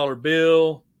 $50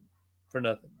 bill for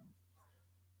nothing.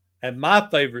 And my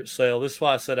favorite sale, this is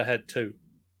why I said I had two.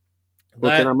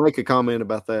 Well, can I make a comment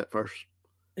about that first?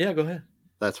 Yeah, go ahead.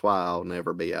 That's why I'll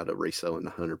never be out of reselling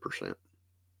 100%.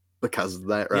 Because of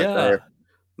that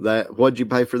there. What'd you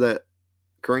pay for that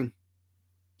cream?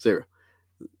 $0.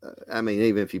 I mean,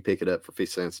 even if you pick it up for 50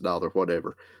 cents a dollar,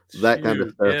 whatever, that kind of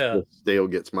Shoot, stuff yeah. just still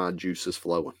gets my juices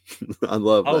flowing. I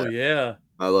love Oh, that. yeah.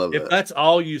 I love If that. that's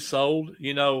all you sold,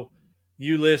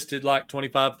 you listed like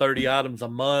 25, 30 items a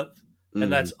month, and Hmm.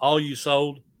 that's all you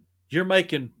sold, you're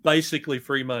making basically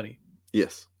free money.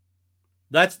 Yes.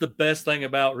 That's the best thing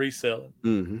about reselling.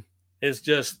 Hmm. It's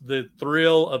just the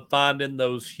thrill of finding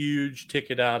those huge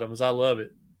ticket items. I love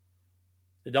it.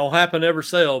 It don't happen every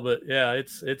sale, but yeah,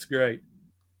 it's great.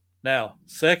 Now,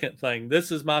 second thing,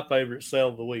 this is my favorite sale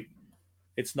of the week.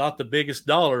 It's not the biggest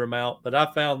dollar amount, but I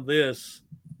found this.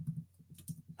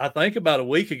 I think about a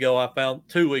week ago. I found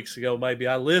 2 weeks ago, maybe.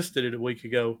 I listed it a week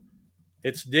ago.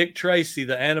 It's Dick Tracy,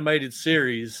 the animated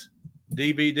series,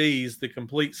 DVDs, the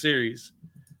complete series.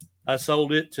 I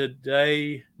sold it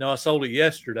today. No, I sold it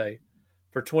yesterday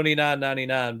for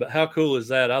 $29.99. But how cool is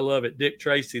that? I love it. Dick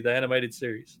Tracy, the animated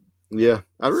series. Yeah,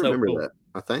 I So remember cool. that.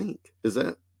 I think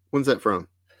when's that from?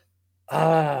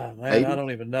 Ah, man, I 80s?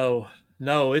 don't even know.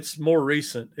 No, it's more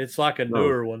recent. It's like a No.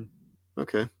 newer one.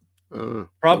 Okay. My bad.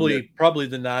 Probably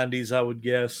the 90s, I would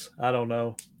guess. I don't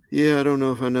know. Yeah, I don't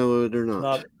know if I know it or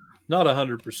not. Not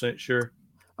 100% sure.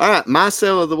 All right, my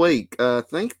sale of the week. I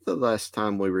think the last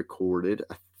time we recorded,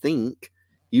 I think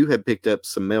you had picked up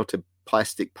some melted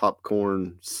plastic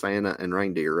popcorn Santa and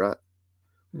reindeer, right?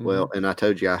 Mm-hmm. Well, and I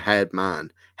told you I had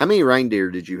mine. How many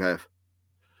reindeer did you have?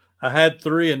 I had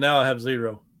 3 and now I have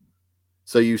 0.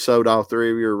 So you sold all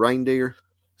 3 of your reindeer?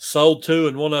 Sold 2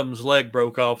 and one of them's leg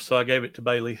broke off, so I gave it to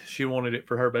Bailey. She wanted it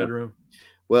for her bedroom.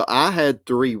 Well, I had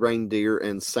 3 reindeer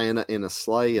and Santa in a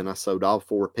sleigh, and I sold all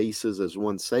 4 pieces as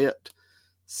one set.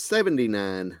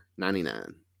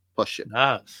 $79.99 plus ship.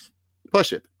 Nice. Plus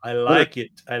ship. I like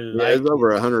it. It's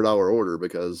over $100 order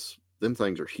because them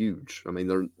things are huge. I mean,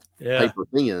 they're paper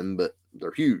thin, but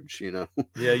they're huge,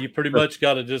 Yeah, you pretty much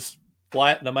got to just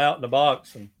flatten them out in the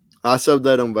box. And I sold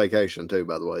that on vacation too,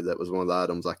 by the way. That was one of the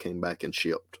items I came back and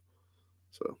shipped.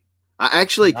 So I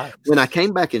actually, when I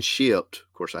came back and shipped,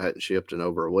 of course, I hadn't shipped in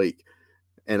over a week,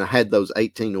 and I had those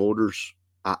 18 orders.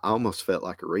 I almost felt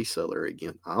like a reseller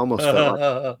again. I almost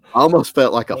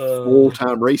felt like a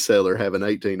full-time reseller having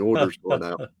 18 orders going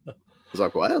out. I was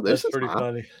like, wow, this is pretty nice.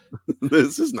 funny.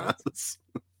 This is nice.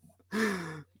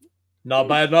 Not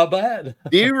bad, not bad.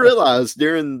 Do you realize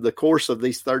during the course of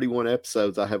these 31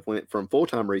 episodes, I have went from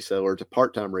full-time reseller to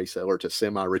part-time reseller to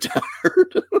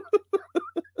semi-retired?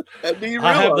 Do you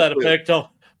realize I have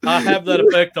that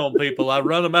effect on people. I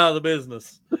run them out of the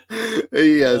business.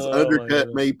 He has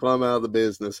undercut me plumb out of the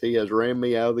business. He has ran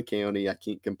me out of the county. I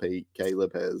can't compete.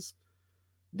 Caleb has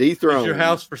dethroned. Is your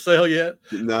house for sale yet?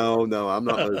 No, I'm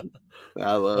not moving.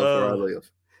 I love where I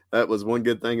live. That was one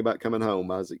good thing about coming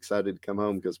home. I was excited to come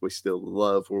home because we still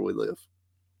love where we live.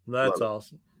 That's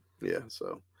awesome. Yeah,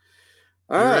 so.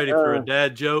 All right, ready for a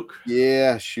dad joke?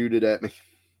 Yeah, shoot it at me.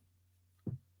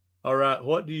 All right,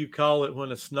 what do you call it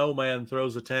when a snowman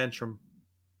throws a tantrum?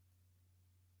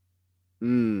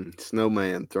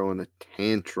 Snowman throwing a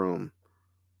tantrum.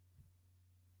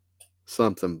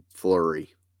 Something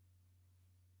flurry.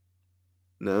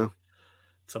 No?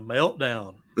 It's a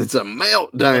meltdown. It's a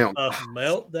meltdown. A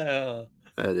meltdown.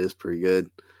 That is pretty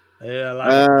good. Yeah, I like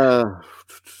it.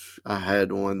 I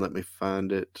had one. Let me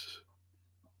find it.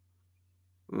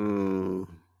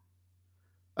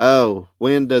 Oh,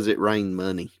 when does it rain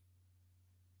money?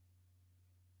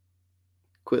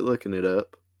 Quit looking it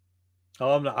up.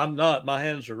 Oh, I'm not. My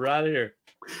hands are right here.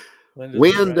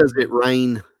 When does it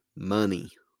rain money?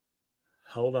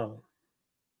 Hold on.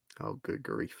 Oh, good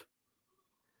grief.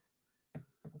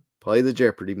 Play the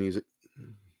Jeopardy music.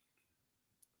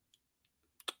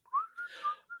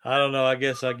 I don't know. I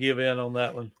guess I give in on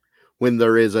that one. When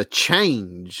there is a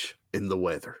change in the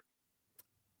weather.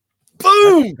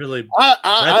 Boom!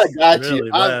 I got really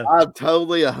you. I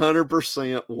totally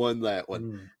 100% won that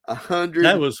one. 100.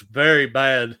 That was very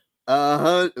bad.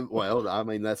 Well, I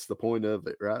mean, that's the point of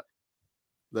it, right?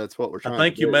 That's what we're trying to do. I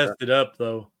think you messed it up,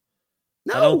 though.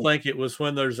 No. I don't think it was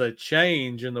when there's a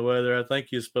change in the weather. I think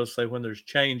you're supposed to say when there's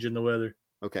change in the weather.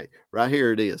 Okay, right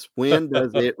here it is. When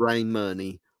does it rain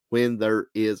money? When there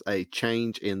is a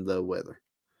change in the weather.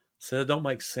 So that don't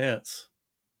make sense.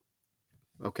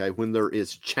 Okay, when there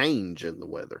is change in the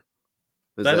weather.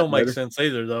 That don't make sense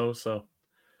either, though. So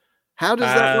how does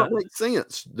that not make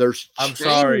sense? There's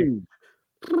change.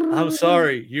 I'm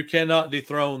sorry. You cannot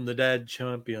dethrone the dad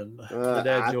champion. The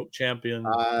dad joke champion.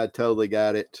 I totally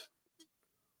got it.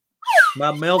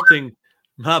 My melting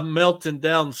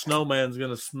down snowman's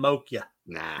gonna smoke you.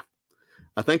 Nah.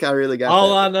 I think I really got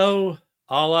all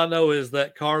I know is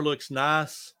that car looks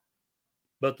nice,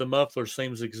 but the muffler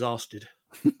seems exhausted.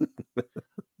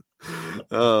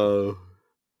 Oh.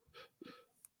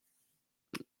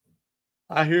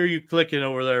 I hear you clicking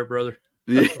over there, brother.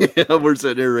 Yeah, we're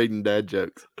sitting here reading dad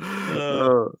jokes.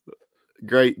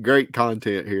 Great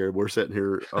content here. We're sitting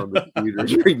here on the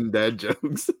computers reading dad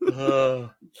jokes.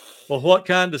 Well, what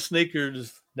kind of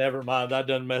sneakers? Never mind, I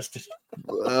done messed it.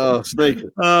 Oh,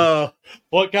 sneakers.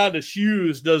 What kind of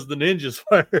shoes does the ninjas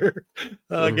wear?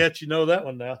 I guess you know that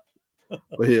one now.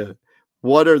 Yeah.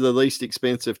 What are the least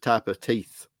expensive type of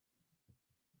teeth?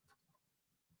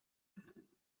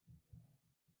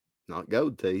 Not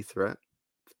gold teeth, right?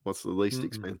 What's the least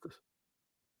expensive?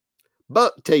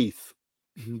 Buck teeth.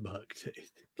 Buck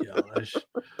teeth. Gosh.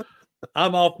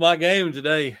 I'm off my game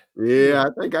today. Yeah,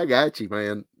 I think I got you,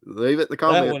 man. Leave it in the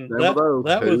comments down below.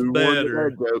 That was Who won the better.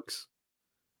 dad jokes?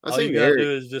 All you gotta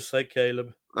do is just say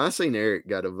Caleb. I seen Eric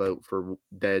got a vote for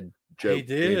dad joke. He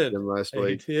did last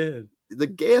week. He did. The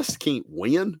guest can't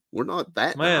win. We're not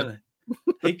that man.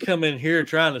 He come in here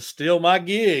trying to steal my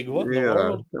gig. What in the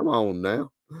world? Come on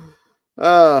now.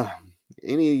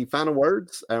 Any final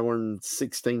words? Hour and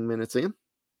 16 minutes in.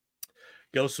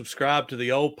 Go subscribe to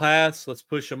the old paths. Let's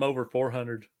push them over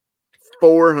 400.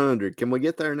 400. Can we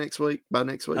get there next week? By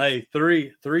next week? Hey,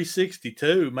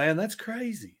 362. Man, that's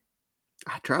crazy.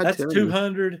 I tried. That's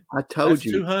 200. I told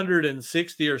you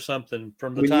 260 or something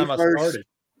from the time I started.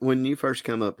 When you first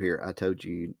come up here, I told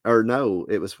you, or no,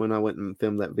 it was when I went and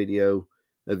filmed that video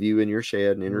of you in your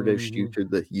shed and introduced you to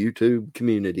the YouTube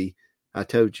community. I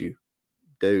told you,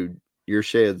 dude, your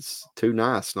shed's too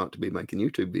nice not to be making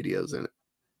YouTube videos in it.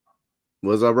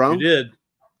 Was I wrong? You did.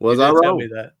 Was I wrong? Tell me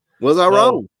that. Was I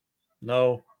wrong?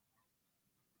 No.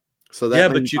 So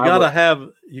that but you gotta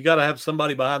have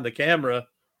somebody behind the camera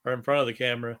or in front of the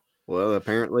camera. Well,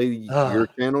 apparently your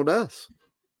channel does.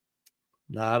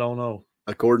 No, I don't know.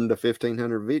 According to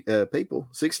 1,500 people,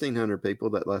 1,600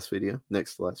 people, that last video,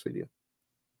 next to last video.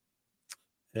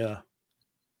 Yeah.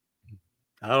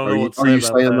 I don't know what to say. Are you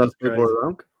saying those people are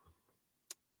wrong?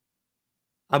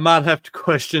 I might have to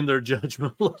question their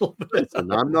judgment a little bit.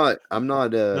 Listen, I'm not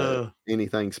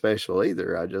anything special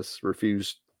either. I just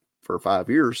refused for 5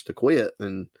 years to quit.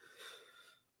 And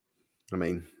I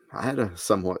mean, I had a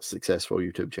somewhat successful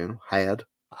YouTube channel. I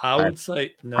would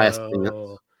say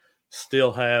no.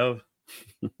 Still have.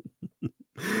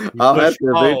 I'll have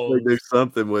to eventually do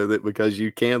something with it because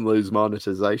you can lose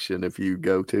monetization if you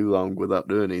go too long without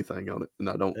doing anything on it. And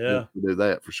I don't want to do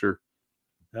that for sure.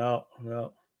 No.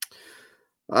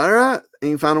 All right.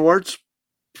 Any final words?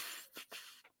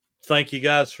 Thank you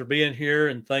guys for being here,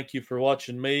 and thank you for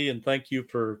watching me, and thank you,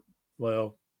 Chris,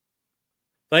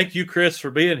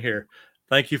 for being here.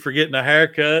 Thank you for getting a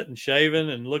haircut and shaving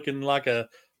and looking like a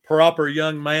proper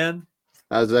young man.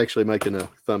 I was actually making a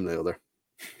thumbnail there.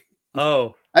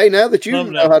 Oh. Hey, now that you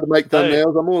know how to make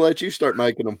thumbnails, I'm going to let you start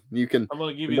making them. I'm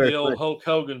going to give you the old Hulk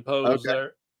Hogan pose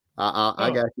there.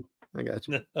 I got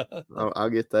you. I'll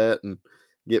get that and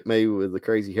get me with the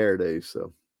crazy hairdo.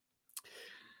 So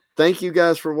thank you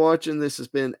guys for watching. This has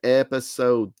been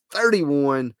episode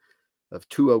 31 of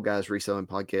Two Old Guys Reselling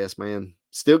Podcast, man.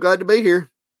 Still glad to be here.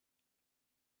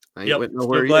 I ain't went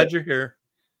nowhere still glad you're here.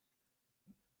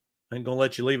 I ain't going to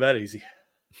let you leave that easy.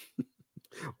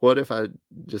 What if I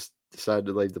just decide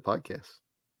to leave the podcast?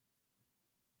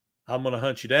 I'm going to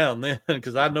hunt you down then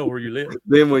because I know where you live.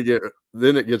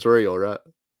 Then it gets real, right?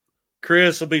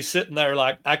 Chris will be sitting there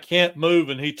like, I can't move,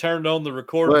 and he turned on the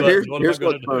record button. Here's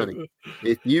what's funny.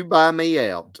 If you buy me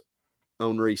out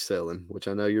on reselling, which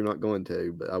I know you're not going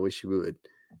to, but I wish you would.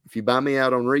 If you buy me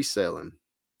out on reselling,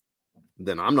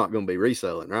 then I'm not going to be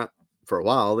reselling, right? For a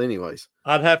while anyways.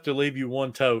 I'd have to leave you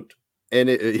one tote. And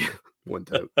one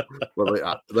tote. Well,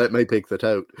 let me pick the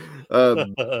tote.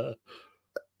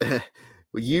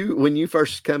 When you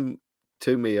first come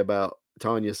to me about,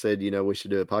 Tanya said, we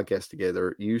should do a podcast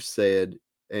together. You said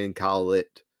and call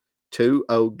it Two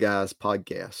Old Guys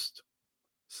Podcast.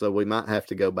 So we might have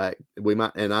to go back.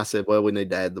 And I said, well, we need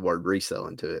to add the word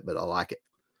reselling to it, but I like it.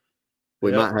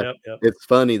 We might have. It's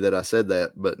funny that I said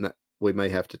that, but we may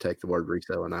have to take the word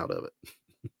reselling out of it.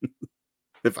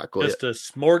 If I quit. Just a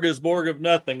smorgasbord of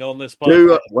nothing on this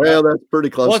podcast. Well, that's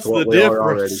pretty close to what we are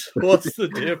already. What's the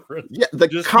difference? Yeah,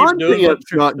 the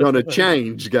content's not going to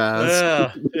change,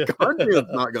 guys. The content's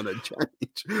not going to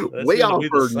change. We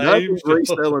offer nothing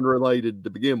reselling related to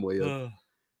begin with.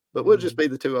 But we'll just be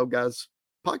the Two Old Guys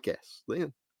Podcast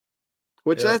then.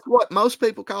 Which that's what most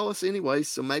people call us anyway.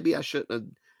 So maybe I shouldn't have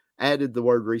added the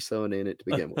word reselling in it to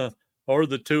begin with. Or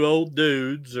the Two Old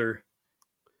Dudes, or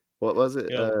what was it?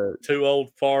 Two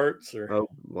old farts, or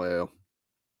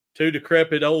two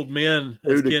decrepit old men.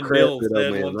 Two decrepit old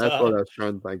men. That's what I was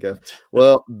trying to think of.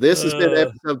 Well, this has been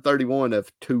episode 31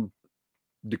 of Two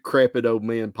Decrepit Old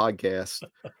Men Podcast.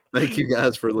 Thank you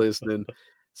guys for listening.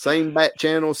 Same bat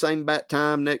channel, same bat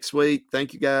time next week.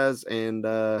 Thank you guys. And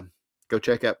go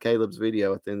check out Caleb's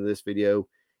video at the end of this video.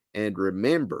 And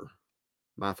remember,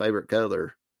 my favorite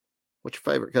color. What's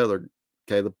your favorite color,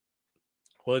 Caleb?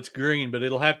 Well, it's green, but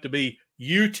it'll have to be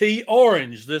UT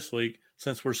orange this week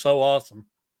since we're so awesome.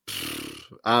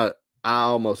 I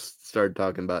almost started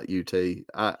talking about UT.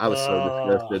 I was so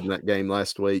disgusted in that game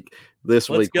last week. This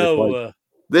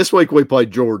week we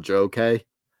played Georgia. Okay,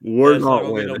 we're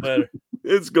not winning. No better.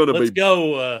 It's gonna be.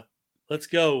 Let's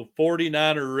go.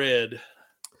 49er red.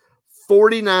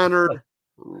 49er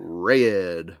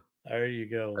red. There you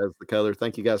go. That's the color.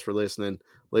 Thank you guys for listening.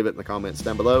 Leave it in the comments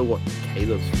down below what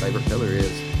Caleb's favorite color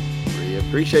is. We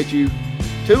appreciate you.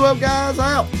 2 of guys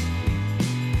out.